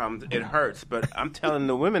relationship problems, it hurts. But I'm telling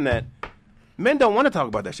the women that men don't want to talk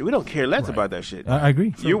about that shit. We don't care less about that shit. I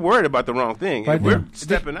agree. You're worried about the wrong thing. But And we're if-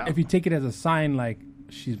 stepping out. If you take it as a sign, like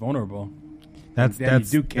she's vulnerable, That's then you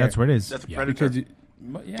do care. that's what it is. That's a Yeah. predator.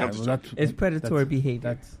 because that's It's predatory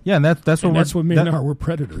behavior. Yeah, and that's what And that's what men that- are. We're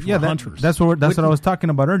predators. Yeah, we're hunters. that's what I was talking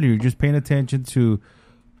about earlier. Just paying attention to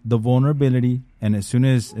the vulnerability, and as soon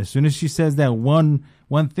as she says that one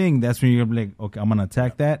thing, that's when you're gonna be like, okay, I'm gonna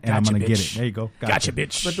attack that, and I'm Gotcha, gonna get bitch. it. There you go. Gotcha,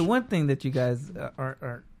 bitch. But the one thing that you guys aren't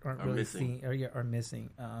really missing. seeing or are missing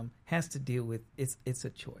has to deal with it's a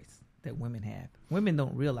choice that women have. Women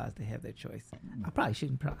don't realize they have their choice. I probably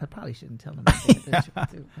shouldn't tell them they have their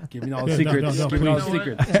choice too. Give me all the secrets. no, Give me all the please.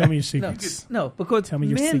 secrets. Tell me your secrets. No, because Tell me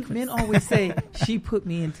your secrets. men always say she put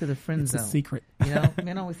me into the friend It's a zone. secret. You know,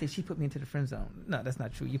 men always say she put me into the friend zone. No, that's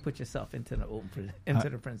not true. You put yourself into the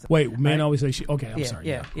friend zone. Wait, men Right? always say she. Okay, I'm yeah, sorry.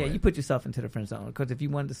 Yeah, go ahead. You put yourself into the friend zone because if you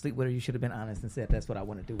wanted to sleep with her, you should have been honest and said that's what I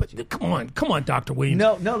want to do with you. Come on, Dr. Williams.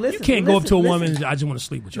 No, listen. You can't go up to a woman listen. and I just want to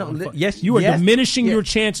sleep with you. No, I wanna fuck. yes, you are yes, diminishing yes. your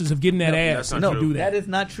chances of getting that ass. that's If not you true. do that. That is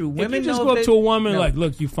not true. If Women you just know go up if to they- a woman no. like,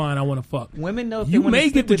 look, you fine, I want to fuck. Women know if they You wanna may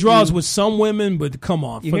sleep get the with draws you. with some women, but come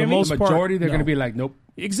on, You for hear the me? most The part, majority, they're no. going to be like, nope.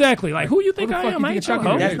 Exactly. Like, who you think Who the I fuck am? you I ain't think your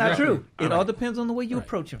you're hoe. That's talking not Exactly. true. It all depends on the way you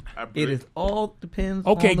approach them. agree. It is all depends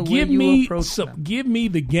Okay, on the give way you me approach them. give me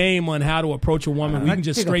the game on how to approach a woman. We can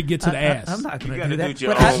just straight get to the ass. I'm not going You to gotta do do that. it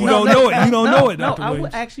your But I- own You way. don't know it. You don't know it, No, Dr.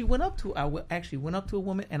 Williams. actually went up to a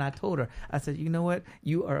woman and I told her. I said, you know what?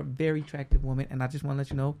 You are a very attractive woman, and I just want to let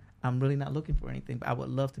you know I'm really not looking for anything, but I would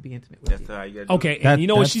love to be intimate with That's you. how you got to do Okay, it. and you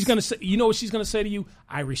know what that's- she's gonna say. You know what she's gonna say to you.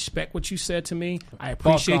 I respect what you said to me. I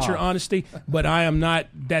appreciate your off. honesty, but I am not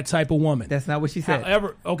that type of woman. That's not what she said.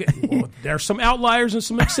 However, okay, well, there are some outliers and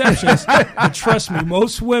some exceptions, but trust me,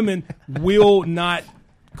 most women will not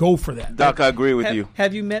go for that. Doc, I agree with you.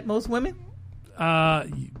 Have you met most women?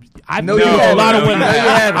 I've No, been you with a haven't. lot of women. No, you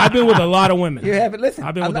haven't. I've been with a lot of women. You haven't. Listen,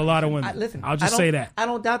 I've been I'm with not- a lot of women. Listen, I'll just I say don't- that. I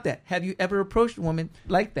don't doubt that. Have you ever approached a woman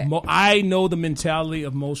like that? I know the mentality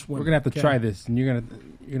of most women. We're going to have to okay? try this, and you're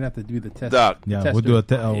gonna have to do the test. Doc, Yeah, Tester. we'll do a It's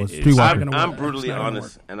not streetwalker. gonna work. I'm It's brutally not gonna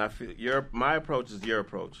honest, and I feel my approach is your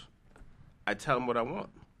approach. I tell them what I want.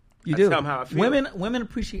 You I do. tell 'em how I feel. Women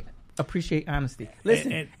appreciate honesty.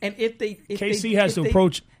 Listen, And- and if they KC has to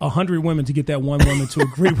approach 100 women to get that one woman to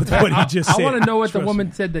agree with what he just said. I want to know what the Trust woman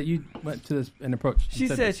me. said that you went to this and approached. She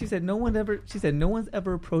said no one's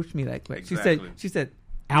ever approached me like that. Exactly. She said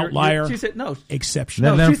Outlier. She said no. Exception.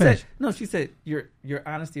 Let No, him she finish. said no. She said your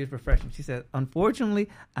honesty is refreshing. She said, unfortunately,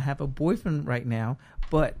 I have a boyfriend right now,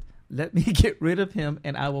 but let me get rid of him,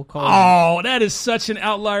 and I will call. you. Oh, that is such an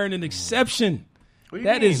outlier and an exception. What do you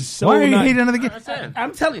That mean? is so Why are you not- hating another game? I'm saying.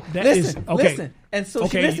 I'm telling you. That Listen, is- okay. listen. And so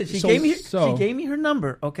Okay, she so- gave me her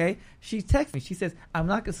number. Okay, she texted me. She says, "I'm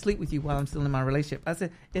not gonna sleep with you while I'm still in my relationship." I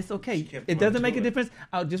said, "It's okay. kept It going doesn't make to a it. difference.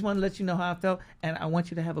 I just want to let you know how I felt, and I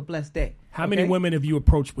want you to have a blessed day." How many Okay? women have you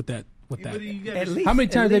approached with that? With that? At least. How many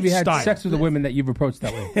at times have you least. had Style. sex with the women that you've approached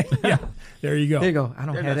that way? Yeah, there you go. There you go. I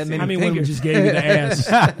don't They're have not that many How many women fingers. just gave you the ass?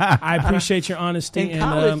 I appreciate your honesty.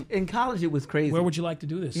 in college, it was crazy. Where would you like to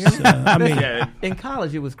do this? Yeah. I mean, Yeah, in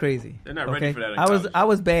college, it was crazy. They're not ready for that in I was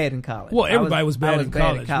college. bad in college. Well, I everybody was bad I in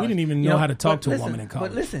college. We didn't even You know how to talk but to a listen, woman in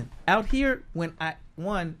college. But listen, out here,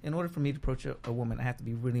 in order for me to approach a woman, I have to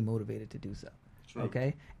be really motivated to do so. True.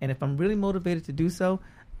 Okay, and if I'm really motivated to do so,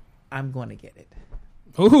 I'm going to get it.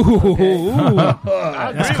 ooh, I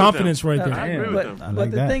agree that's with confidence them. right I there. agree with them. I But like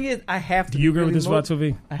the that. thing is, I have to. Do you agree with really this,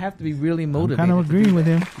 Vato? I have to be really I'm motivated. kind of to do agreeing with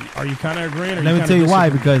that. him. Are you kind of agreeing? Or Let me tell you why.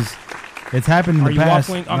 Because it's happened in Are the you past.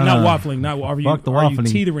 waffling? I'm not waffling. Not are you? Fuck the Are you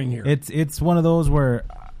waffling. teetering here? It's one of those where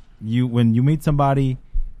when you meet somebody,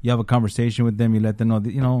 you have a conversation with them, you let them know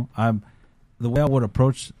that the way I would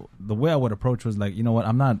approach was like, you know what,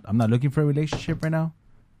 I'm not looking for a relationship right now,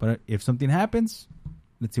 but if something happens,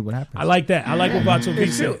 let's see what happens. I like that. I like what Vato V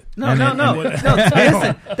It's true. said. No, And no, then- no, and no. what-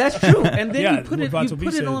 Listen, that's true. And then Yeah, you put what it Vato V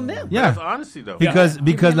on said. them. Yeah. That's honesty, though. because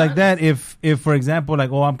Yeah. like that, if for example,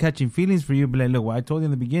 like, oh, I'm catching feelings for you, but like, look, well, I told you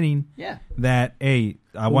in the beginning Yeah. that, hey,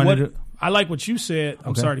 I But wanted what- to. I like what you said.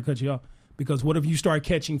 I'm Okay. sorry to cut you off. Because what if you start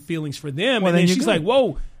catching feelings for them, Well, and then then you're she's good. like,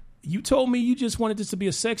 "Whoa, you told me you just wanted this to be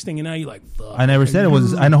a sex thing, and now you're like, fuck." I never said it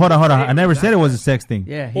was. I know. Hold on. I never said it was a sex thing.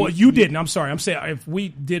 Yeah. Well, you didn't. I'm sorry. I'm saying if we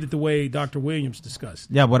did it the way Dr. Williams discussed.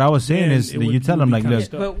 Yeah, what I was saying Then is it that would- you tell it them would like, be kinda look,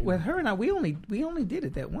 stuff. But with her and I, we only did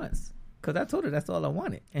it that once because I told her that's all I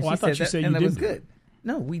wanted, and Oh, I she thought said you that, said and you that was didn't. good.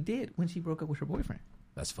 No, we did when she broke up with her boyfriend.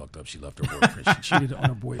 That's fucked up. She left her boyfriend. She cheated on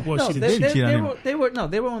her boy. Well, No, she they, did. cheat on him. they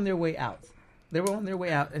were on their way out. They were on their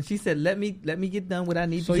way out, and she said, "Let me get done what I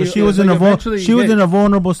need So to so do." she was so in you a eventually she was did. in a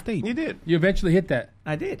vulnerable state. You did. You eventually hit that.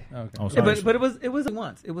 I did. Okay. Oh, Yeah, sorry. but it was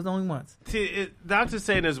once. It was only once. See, Doctor's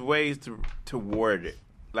saying there's ways to word it.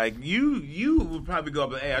 Like you would probably go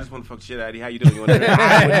up and, hey, I just want to fuck shit out of you. How you doing? You want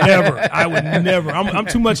to I would never. I'm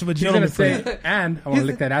too much of a He's gonna gentleman for say, that. and I want to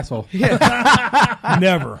lick that asshole.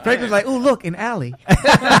 Never. Frank was like, "Oh, look, an alley."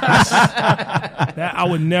 That I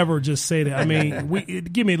would never just say that. I mean,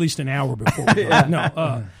 give me at least an hour before we go.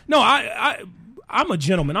 No. I'm a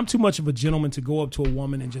gentleman. I'm too much of a gentleman to go up to a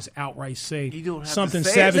woman and just outright say You don't have something to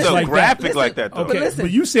say savage it so like graphic that. like that, though. Okay, But listen.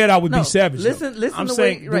 but you said I would No, be savage. though. listen I'm the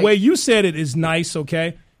saying way- the right. way you said it is nice.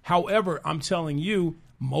 Okay. However, I'm telling you,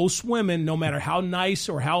 most women, no matter how nice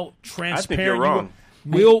or how transparent you're wrong.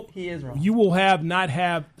 He is wrong. You will not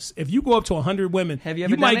have. If you go up to 100 women, Have you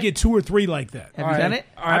ever might done it? get 2 or 3 like that. Have you done it?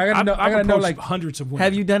 All right, I gotta know, like, hundreds of women.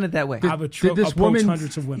 Have you done it that way? I've this approached woman-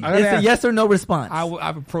 hundreds of women. I gotta It's a ask- yes or no response.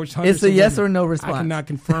 I've approached hundreds. It's a of yes women. or no I response. cannot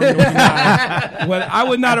confirm nor deny. Well, I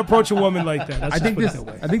would not approach a woman like that. Let's I just think put it this. that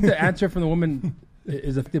way. I think the answer from the woman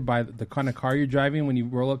is affected by the kind of car you're driving when you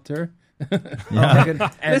roll up to her, Yeah.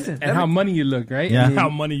 Listen, and let how me- money you look, right? Yeah. I mean, How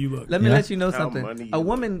money you look. Let me Yeah. let you know How something. money you A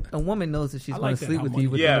look. woman knows that she's I going like to that, sleep how with money you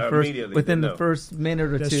you within look. the Yeah, first immediately, within they the know. first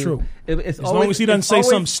minute or That's two. true. It's As long as he doesn't it's say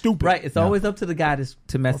something stupid. Right. It's Yeah. always up to the guy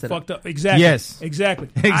to mess it Fucked up. up. Exactly. Yes. Exactly.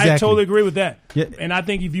 I Exactly. totally agree with that. Yeah. And I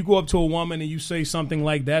think if you go up to a woman and you say something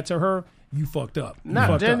like that to her, you fucked up. You Not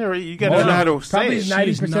fucked up. generally. You gotta know how to say Probably it.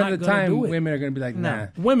 90% not of the gonna time, do it. women are going to be like, No. nah.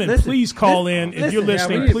 Women, Listen, please call in. If you're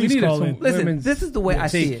listen, listening, we please need call some- in. Listen, women's this is the way I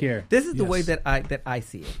take see it. care. This is the way Yes. that I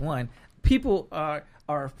see it. One, people are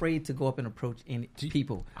afraid to go up and approach any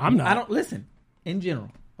people. I'm not. I don't listen. In general,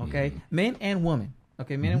 okay, men and women,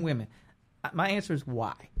 okay, men and women. My answer is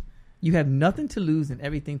why. You have nothing to lose and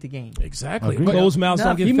everything to gain. Exactly. Agreed. Closed mouths No,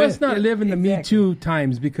 don't get He fed. must not live in the Me Exactly. Too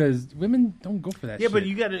times because women don't go for that Yeah, shit. but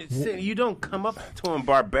you gotta. You don't come up to him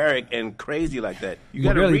barbaric and crazy like that. You You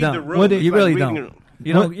gotta really read the don't. room. What It's You like really reading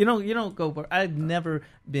don't. a- You don't go. For, I've never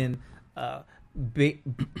been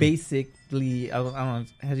basically. I don't know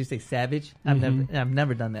how do you say savage. I've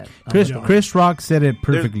never done that. Chris Rock said it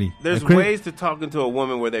perfectly. There's Chris- ways to talk into a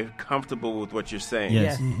woman where they're comfortable with what you're saying.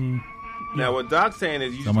 Yes. Now, what Doc's saying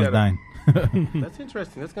is you just Someone's gotta. dying. That's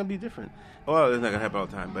interesting. That's gonna be different. Well, that's not gonna happen all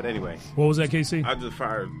the time. But anyway, What was that, KC? I just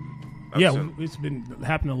fired. Yeah, it's been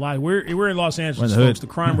happening a lot. We're in Los Angeles, We're in the folks. hood.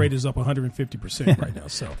 The crime rate is up 150% right now.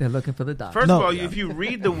 So They're looking for the dog. First No. of all, if you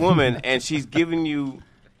read the woman and she's giving you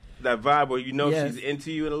that vibe where you know Yes. she's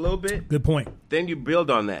into you in a little bit, good point. then you build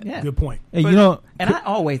on that. Yeah. Good point. Hey, you know, And I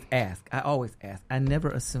always ask. I never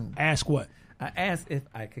assume. Ask what? I ask if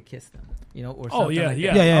I could kiss them. Or Oh something yeah, like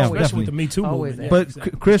yeah, that. Yeah, Especially definitely. with the Me Too Always movement. but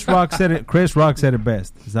exactly. Chris Rock said it. Chris Rock said it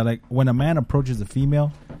best. Is that like when a man approaches a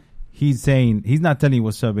female, he's saying he's not telling you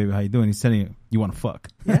what's up, baby, how you doing. He's telling you want to fuck.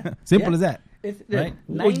 Simple Yeah. as that. It's, Right?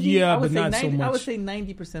 90, Well, yeah, I would but say not so 90, I would much. say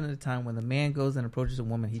 90% of the time when the man goes and approaches a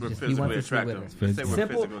woman, he We're wants physically to sleep with attractive. her. Let's say we're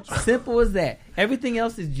Simple, physically attractive. simple as that. Everything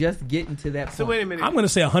else is just getting to that point. So wait a minute. I'm going to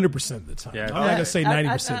say 100% of the time. Yeah. I'm not going to say 90%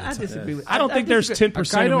 I of the time. disagree with. I don't think there's disagree.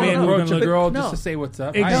 10% I of don't men who are approach going a to girl look. just No. to say what's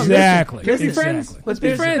up. Exactly. Let's be Exactly. friends. Let's be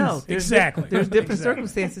There's- friends. no, there's Exactly. There's different Exactly.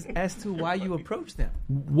 circumstances as to why you approach them.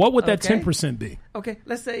 What would that Okay. 10% be? Okay,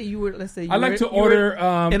 let's say you were. Let's say you I like were, to you were order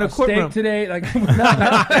in a a courtroom. steak today. Like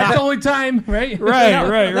that's the only time, right? Right, No,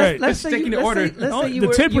 right, right. Let's say Sticking you, to let's order. Say, let's Oh, say you the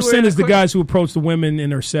were, 10% is the guys who approach the women in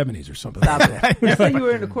their 70s or something. Stop like it. that. Let's say you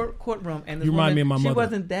were in the courtroom and this You remind woman, me of my she mother.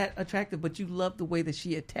 wasn't that attractive, but you loved the way that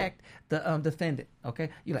she attacked the defendant. Okay,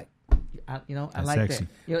 you like, I That's like sexy. that.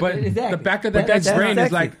 You know, But exactly. the back of the That- guy's that's brain is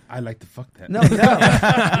sexy. like, I like to fuck that. No.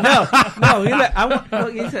 He like, I want. No,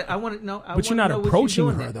 he said, I want to know. But you're not approaching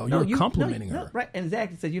her, though. You're complimenting her. Right. And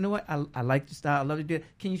Zach said, you know what? I like your style. I love to do it.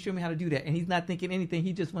 Can you show me how to do that? And he's not thinking anything.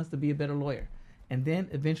 He just wants to be a better lawyer. And then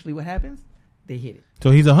eventually, what happens? They hit it.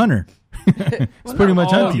 So he's a hunter. It's Well, pretty no, much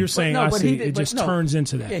Oh, hunting. you're saying, No, I but see. he did- It but just no. turns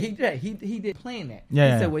into that. Yeah, he did playing that. Yeah, He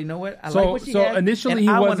yeah. said, well, you know what? I like what she So has, initially and he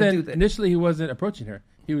I want to do wasn't. that. Initially he wasn't approaching her.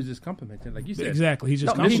 He was just complimenting, like you said. Exactly. He just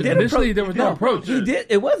No, he complimented did her. Initially, approach. there was no approach. He did.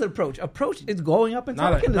 It was approach. Approach is going up and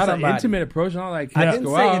Not, talking to not an somebody. intimate approach. Not like I let's didn't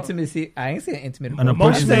go say out. intimacy. I ain't saying intimate. An approach.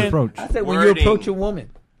 approach is saying- an approach. I said when you Wording. approach a woman.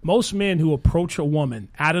 Most men who approach a woman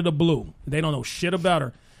out of the blue, they don't know shit about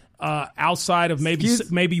her, outside of maybe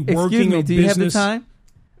Excuse working me, or do you have the business. time?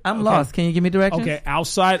 I'm lost. Can you give me directions? Okay,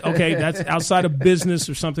 outside. Okay, that's outside of business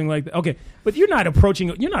or something like that. Okay, but you're not approaching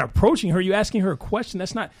her. You're asking her a question.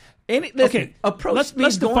 That's not. Listen, Okay, approach let's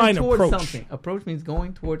means going define towards approach. something. Approach means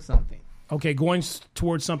going towards something. Okay, going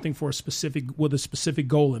towards something for a specific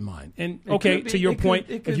goal in mind. And It okay, could be- to your it could- point,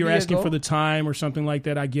 it could if you're be a asking for goal. the time or something like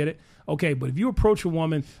that, I get it. Okay, but if you approach a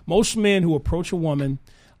woman, most men who approach a woman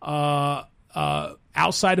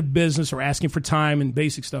outside of business or asking for time and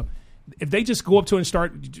basic stuff, if they just go up to her and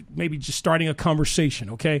start maybe just starting a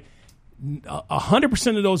conversation, okay,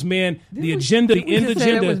 100% of those men, the agenda, the end That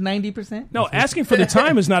was agenda. 90%. No, asking for the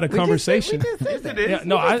time is not a We just conversation. said that. Yeah,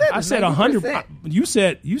 no, We just I said 100. 90%. You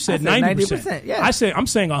said said 90%. 90%, yeah. I'm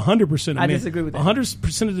saying 100% of men. I disagree with that.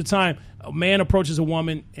 100% of the time, a man approaches a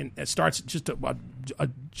woman and it starts just a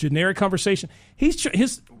generic conversation. His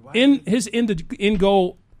end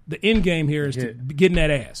goal, the end game here is to get in that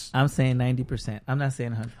ass. I'm saying 90%. I'm not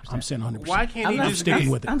saying 100%. I'm saying 100%. Why can't I'm he not just sticking be?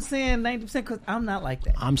 with it. I'm saying 90% because I'm not like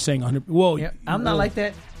that. I'm saying 100. Well, Yeah, I'm not like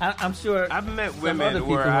that. I'm sure. I've met some women other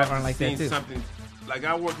people where who I've aren't like that seen too. something. Like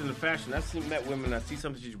I worked in the fashion. Met women. I see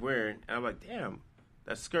something she's wearing, and I'm like, damn,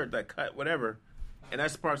 that skirt, that cut, whatever. and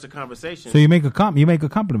that sparks a conversation. So you make a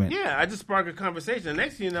compliment. Yeah, I just spark a conversation. The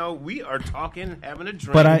next thing you know, we are talking, having a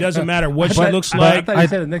drink. But It doesn't matter what she looks like. I thought you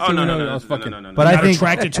said the next Oh, thing no, you no, know, no, I was no, fucking. no, no, no. But Not I think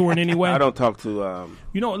attracted to her in any way. I don't talk to.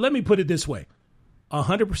 You know, let me put it this way: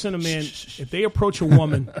 100% of men, if they approach a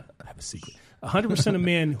woman, I have a secret. 100% of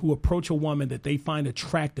men who approach a woman that they find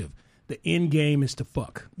attractive, the end game is to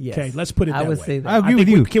fuck. Yes. Okay, let's put it that I would way. say that. I agree with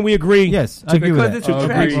think you. Can we agree? Yes, I agree with Because that. it's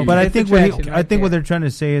attraction. But I It's think attraction I right think what there. they're trying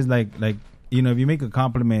to say is like you know, if you make a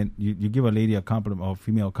compliment, you give a lady a compliment or a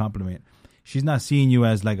female a compliment. She's not seeing you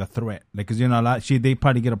as like a threat, like because you know they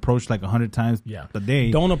probably get approached like 100 times a day.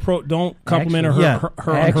 Don't compliment Actually, her on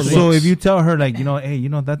her actually. looks. So if you tell her like, you know, hey, you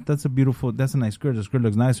know that's a nice skirt. The skirt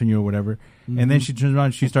looks nice on you or whatever, and then she turns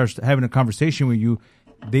around, she starts having a conversation with you.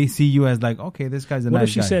 They see you as like, okay, this guy's a what nice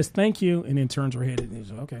if she guy. says thank you and then turns her head and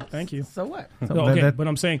says, okay, thank you. So what? No, okay, that- but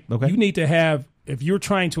I'm saying okay. you need to have, if you're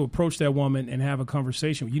trying to approach that woman and have a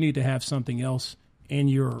conversation, you need to have something else in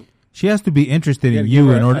your. She has to be interested in gotta you give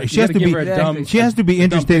her in a- order. you She has gotta to give be. her a dumb- She has to be a dumb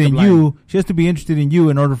interested in pickup you. line. She has to be interested in you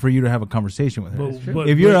in order for you to have a conversation with her. But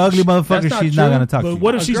If you're an ugly motherfucker, That's not she's not true. going to talk to But you.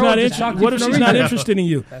 what if A she's girl not just talks to what you if for she's no not reason. interested in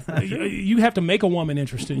you? You have to make a woman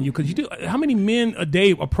interested in you because you do. How many men a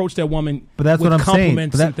day approach that woman? But that's with what I'm saying.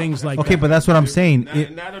 compliments But and things like okay, that. but that's what I'm saying.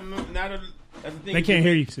 Not a, that's the thing. They can't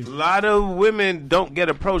hear you. See. A lot of women don't get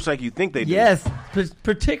approached like you think they do. Yes,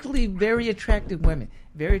 particularly very attractive women.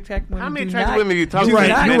 Very attractive women. How many do attractive not- women you talk do to? You're right.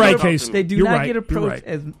 not You're get right, appro- Case. They do You're not right. get You're approached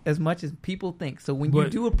right. as much as people think. So when you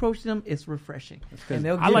But- do approach them, it's refreshing. And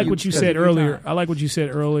they'll I give like what you a said good earlier. time. I like what you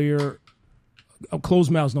said earlier.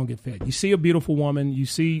 Closed mouths don't get fed. You see a beautiful woman, you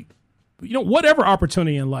see, you know, whatever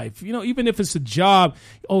opportunity in life, you know, even if it's a job,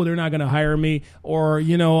 oh, they're not going to hire me, or,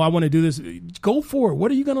 you know, I want to do this. Go for it.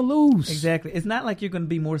 What are you going to lose? Exactly. It's not like you're going to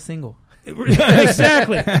be more single.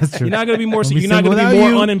 Exactly. That's true. You're not going to be more. Don't be You're not going to single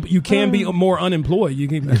be more. without you. You can be more unemployed. You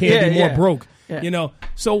can't Yeah, be more yeah. broke. Yeah. You know.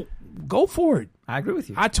 So go for it. I agree with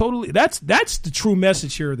you. I totally. That's the true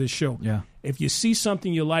message here of this show. Yeah. If you see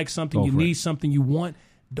something you like, something Go you for need, it. something you want,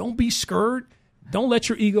 don't be scared. Don't let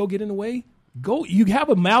your ego get in the way. Go. You have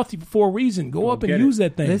a mouth for a reason. Go up and get use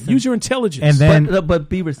it. that thing. Listen. Use your intelligence. And then but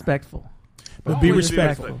be respectful. but be always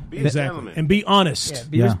respectful. Be a Exactly. gentleman. And be honest. Yeah,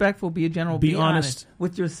 be Yeah. respectful. Be a general. Be Be, honest.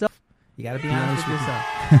 with yourself. You got to be honest with yourself.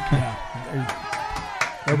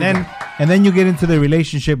 and then you get into the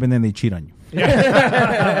relationship and then they cheat on you.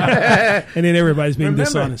 And then everybody's being Remember,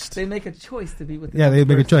 dishonest. they make a choice to be with. Yeah, they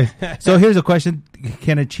another make a person. choice. So here's a question: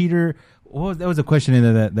 Can a cheater? There was a question in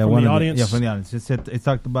there that From one the of audience? yeah, from the audience. It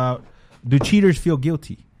talked about, do cheaters feel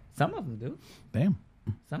guilty? Some of them do. Damn,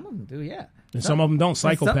 Some of them do. Yeah. And some of them don't.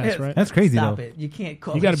 Psychopaths, Some- right? that's crazy Stop though. it. You can't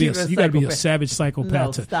call. You got to be cheater you got to be a psychopath. savage psychopath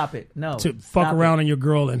No, to, stop it. No, to fuck stop around it. on your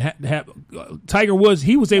girl and have Tiger Woods.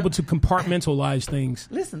 He was able to compartmentalize things.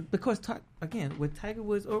 Listen, because again, with Tiger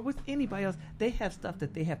Woods or with anybody else, they have stuff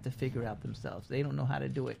that they have to figure out themselves. They don't know how to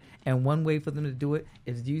do it, and one way for them to do it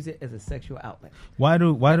is use it as a sexual outlet. Why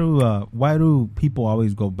do people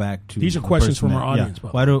always go back to? These are the questions person from that- our audience, Yeah.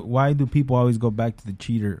 by the Why do people always go back to the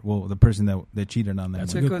cheater? Well, the person that cheated on them.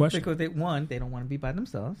 That's a good question. Because they don't want to be by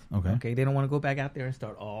themselves. Okay. Okay. They don't want to go back out there and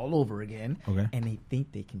start all over again. Okay. And they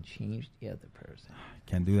think they can change the other person.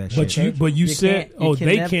 Can't do that But shit. you You said, can't- oh, you can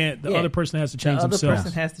they never- can't. The yeah. other person has to change the other themselves.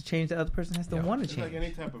 person has to change. The other person has to want to It's change. like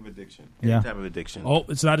any type of addiction. Yeah. Any type of addiction. Oh,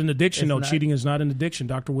 it's not an addiction. It's No, not. cheating is not an addiction.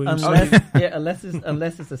 Dr. Williams.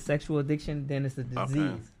 Unless it's a sexual addiction, then it's a disease.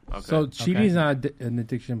 Okay. Okay. So cheating is not an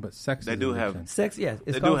addiction, but sex. They is do an have- addiction. Sex, yes, it's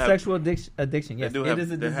They do called have- sexual addiction. Yes, do it have- is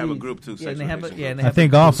a they disease. have a group too, Yeah, and sexual they have addiction. yeah, and they I have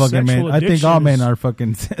think a- all fucking men. Sexual I think all addiction men is- are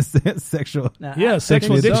fucking sexual. Now, Yeah, I-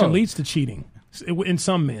 sexual think addiction so. leads to cheating in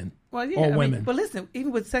some men. Well, yeah, or I mean, women. but listen,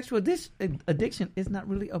 even with sexual addiction, it's not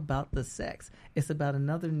really about the sex. It's about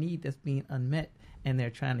another need that's being unmet, and they're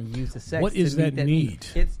trying to use the sex. What to is meet that need?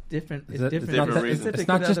 It's different. It's Is that- different. different It's reasons. specific It's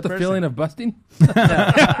not to just the the other feeling person. of busting.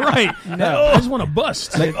 Right. No. I just want to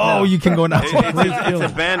bust. Like, oh, you can go now. It's a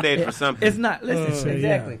Band-Aid for something. It's not. Listen, yeah.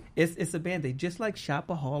 exactly. It's a Band-Aid, just like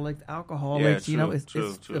shopaholics, alcoholics. Yeah, you know, true,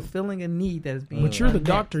 it's true. fulfilling a need that is being. But you're the unmet.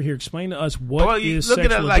 doctor here. Explain to us what Well, you is look at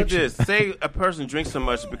it sexual like addiction. this. Say a person drinks so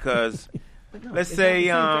much because But no, let's it's say,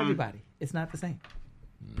 not the same for everybody. It's not the same,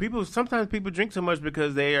 sometimes people drink so much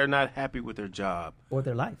because they are not happy with their job or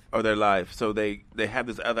their life. or their life. So they have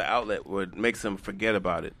this other outlet where it makes them forget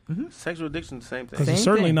about it. Sexual addiction is the same thing. Because it's Same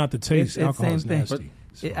certainly thing. not the taste. It's Alcohol same is thing. nasty.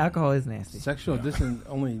 Alcohol is nasty. Sexual addiction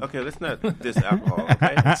only. Okay, let's not diss alcohol,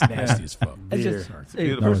 okay? It's nasty as fuck. It's Beer. just It's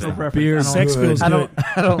beautiful personal stuff. preference. Beer, I don't- Sex feels I good.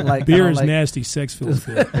 don't like Beer I don't is like, nasty. Sex feels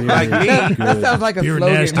good. Like me, That sounds like a Beer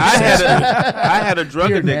slogan. nasty. I had a drug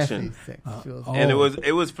Beer addiction. nasty, sex feels oh. And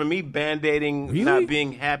it was for me band-aiding Really? not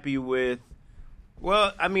being happy with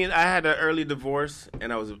Well, I mean, I had an early divorce,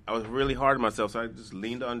 and I was really hard on myself, so I just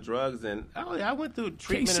leaned on drugs, and I went through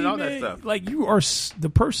treatment Casey, and all man, that stuff. Like you are the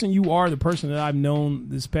person you are, the person that I've known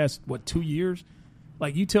this past 2 years.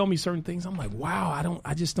 Like you tell me certain things, I'm like, wow,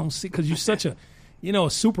 I just don't see because you're such a, a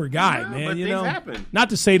super guy, Yeah, man. but You things know, happen. not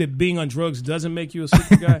to say that being on drugs doesn't make you a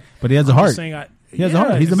super guy, But he has a I'm heart. just saying He has a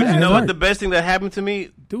heart. He's a But man. you He has know a what? heart. The best thing that happened to me,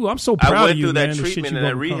 dude. I'm so proud I went of you, through man. that the shit treatment you've and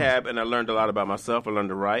that overcome. rehab, and I learned a lot about myself. I learned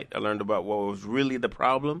to write. I learned about what was really the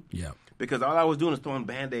problem. Yeah. Because all I was doing was throwing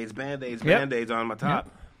Band-Aids on my top.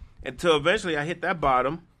 Until eventually I hit that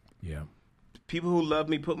bottom. Yeah. People who love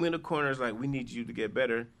me put me in the corners like, we need you to get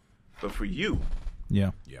better. But for you,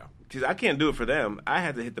 Yeah. Yeah. because I can't do it for them, I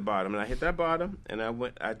had to hit the bottom. And I hit that bottom, and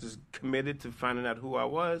I just committed to finding out who I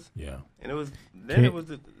was. Yeah. And then it was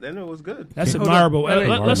good. That's Hold on. admirable. Wait,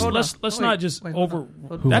 Let's hold on. let's Wait, not just wait, hold over. on.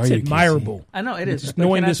 Hold on. Who That's are you, admirable. I know it is. Just but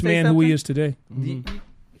knowing can I this say man who he something? is today.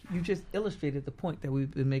 You just illustrated the point that we've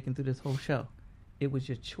been making through this whole show. It was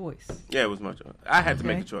your choice. Yeah, it was my choice. I had to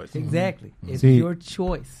make a Okay? choice. Exactly. It's See- your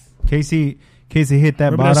choice. Casey hit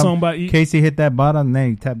that Remember that bottom. song by E? Casey hit that bottom, and then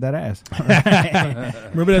he tapped that ass.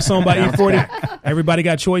 Remember that song by E40? Everybody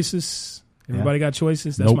got choices. Everybody got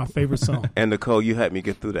choices. That's Nope. my favorite song. And Nicole, you helped me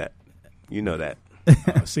get through that. You know that.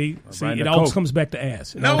 See, right, it Nicole. all comes back to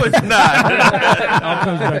ass. It No, all, it's not. it all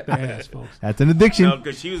comes back to ass, folks. That's an addiction. No,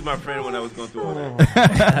 because she was my friend when I was going through all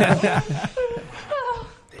that.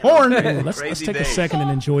 Porn. Let's Crazy take a days. second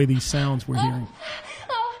and enjoy these sounds we're hearing.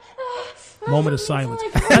 Moment of silence.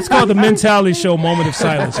 That's called the Mentality Show. Moment of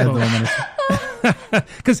silence, folks.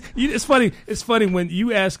 Because it's funny. It's funny when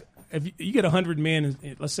you ask if you get 100 men.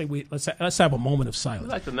 And let's say let's have a moment of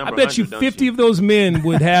silence. like the I number bet you 100, don't 50 you? of those men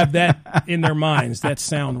would have that in their minds. That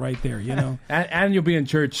sound right there. You know. And you'll be in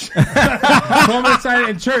church. Moment of silence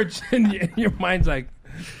in church, and your mind's like,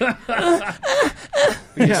 yeah,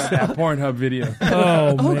 that Pornhub video.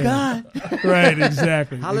 Oh, Oh man. God! Right.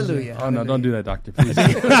 Exactly. Hallelujah! Oh no, don't do that, doctor. Please.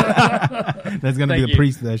 That's gonna be Thank the you.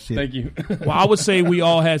 priest of that shit. Thank you. Well, I would say we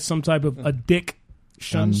all had some type of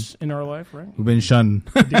addictions in our life, right? We've been shunned.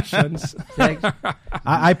 Addictions.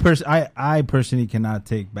 I personally cannot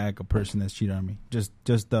take back a person that's cheated on me.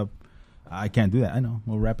 I can't do that. I know.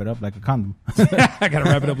 We'll wrap it up like a condom. I gotta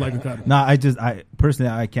wrap it up like a cut. No, I personally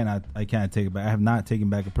I cannot take it back. I have not taken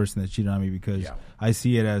back a person that cheated on me because Yeah. I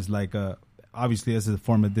see it as like obviously this is a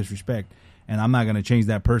form of disrespect, and I'm not gonna change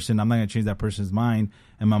that person. I'm not gonna change that person's mind,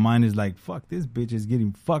 and my mind is like, fuck, this bitch is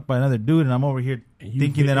getting fucked by another dude, and I'm over here And you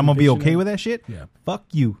thinking that I'm gonna be envision okay that? with that shit. Yeah. Fuck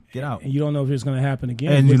you, get out. And you don't know if it's gonna happen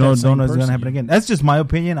again. And with you that know, same don't know it's gonna person. happen again. That's just my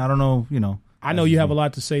opinion. I don't know. I know you have a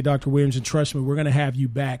lot to say, Dr. Williams, and trust me, we're going to have you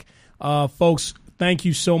back. Folks, thank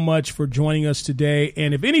you so much for joining us today.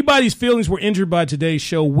 And if anybody's feelings were injured by today's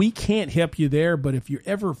show, we can't help you there. But if you're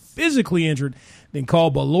ever physically injured, then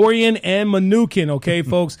call Balorian and Manukin, okay,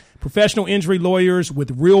 folks? Professional injury lawyers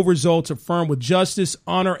with real results, affirmed with justice,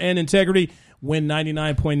 honor, and integrity. Win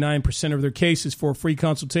 99.9% of their cases for a free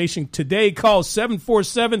consultation. Today, call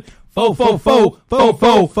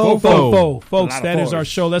 747-444-4444. Folks, that is our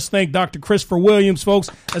show. Let's thank Dr. Christopher Williams, folks.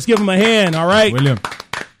 Let's give him a hand, all right? William.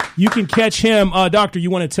 You can catch him. Doctor,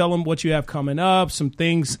 you want to tell them what you have coming up, some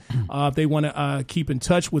things if they want to keep in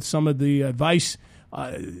touch with some of the advice.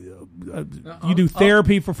 You do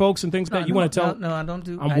therapy for folks and things like that. You want to tell? No, I don't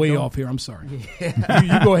do. I'm I way don't- off here. I'm sorry.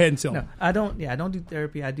 You go ahead and tell No, them. I don't. Yeah, I don't do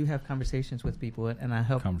therapy. I do have conversations with people, and I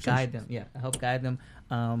help guide them. Yeah, I help guide them.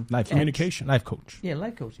 Life Communication. Life coach. Yeah,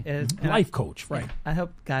 life coach. Life coach, right. I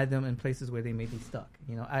help guide them in places where they may be stuck.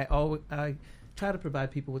 I try to provide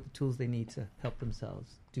people with the tools they need to help themselves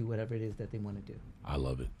do whatever it is that they want to do. I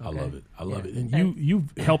love it. I Okay. love it. I love Yeah. it. And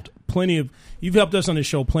you've helped you've helped us on this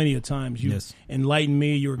show plenty of times. You've Yes. enlightened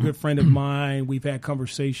me. You're a good friend of mine. We've had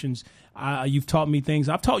conversations. You've taught me things.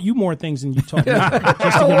 I've taught you more things than you've taught me.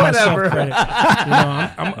 Just to give myself credit.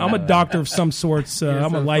 I'm a doctor of some sorts. I'm a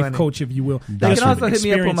so life funny. coach, if you will. You Just can also with hit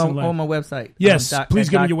me up experience in life. on my website. Yes, please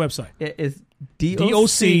give me your website. It is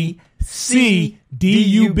DOCCDUB.com.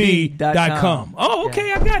 Oh, okay,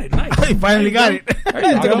 Yeah. I got it. Nice. He finally got it.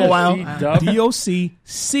 It took him a while.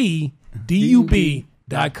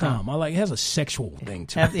 DOCCDUB.com. I like it has a sexual thing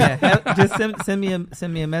to it. Just send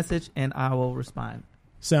me a message and I will respond.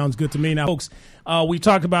 Sounds good to me. Now, folks, we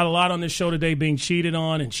talked about a lot on this show today, being cheated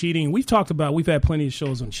on and cheating. We've had plenty of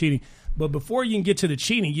shows on cheating. But before you can get to the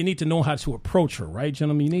cheating, you need to know how to approach her, right,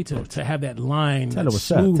 gentlemen? You need to have that line, Tell her that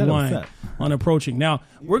what's up. smooth Tell her what's line up. on approaching. Now,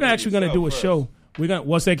 we're actually going to do a show.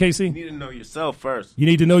 What's that, Casey? You need to know yourself first. You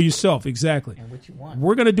need to know yourself, exactly. And what you want.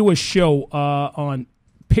 We're going to do a show on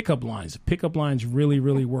pickup lines. Pickup lines really,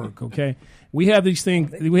 really work. Okay, we have this thing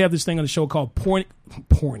on the show called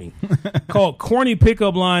called corny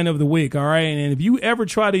pickup line of the week. All right, and if you ever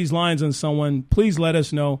try these lines on someone, please let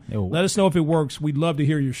us know. Let us know if it works. We'd love to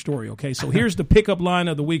hear your story. Okay, so here's the pickup line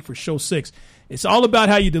of the week for show 6. It's all about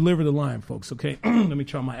how you deliver the line, folks. Okay, let me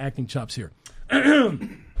try my acting chops here. All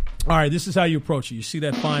right, this is how you approach it. You see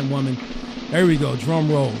that fine woman? There we go. Drum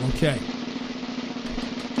roll. Okay.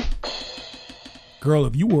 Girl,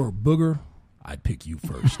 if you were a booger, I'd pick you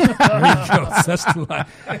first. There you go. That's the line.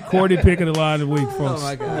 Corny picking the line of the week, folks. Oh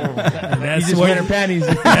my God! And that's You just what, wear her panties.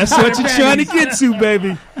 that's what you're trying to get to,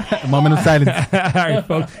 baby. A moment of silence. All right,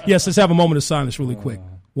 folks. Yes, let's have a moment of silence really quick.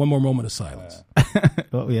 One more moment of silence.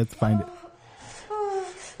 Oh, we have to find it.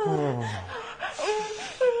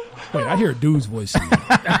 Wait, I hear a dude's voice.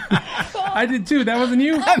 I did too. That wasn't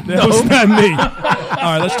you. That was not me. All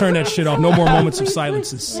right, let's turn that shit off. No more moments of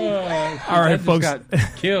silences. All right, folks. Got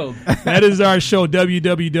killed. That is our show,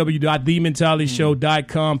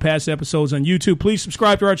 www.thementalityshow.com. Past episodes on YouTube. Please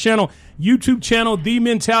subscribe to our channel, YouTube channel, The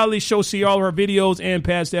Mentality Show. See all of our videos and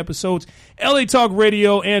past episodes. LA Talk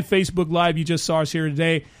Radio and Facebook Live. You just saw us here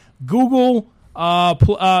today. Google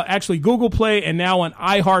Play, and now on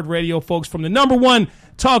iHeartRadio, folks, from the #1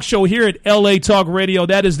 talk show here at LA Talk Radio.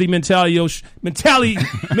 That is the Mentality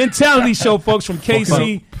Show, folks, from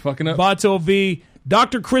KC, Bato V,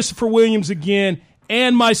 Dr. Christopher Williams again,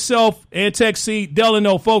 and myself, and Tech C,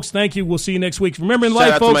 Delano. Folks, thank you. We'll see you next week. Remember in life,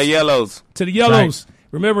 Shout out folks. to my yellows. To the yellows. Right.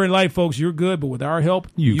 Remember in life, folks, you're good, but with our help,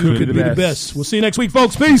 you could be the best. We'll see you next week,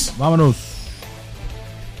 folks. Peace. Vámonos.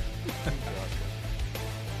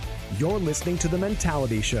 You're listening to The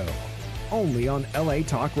Mentality Show, only on LA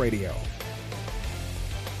Talk Radio.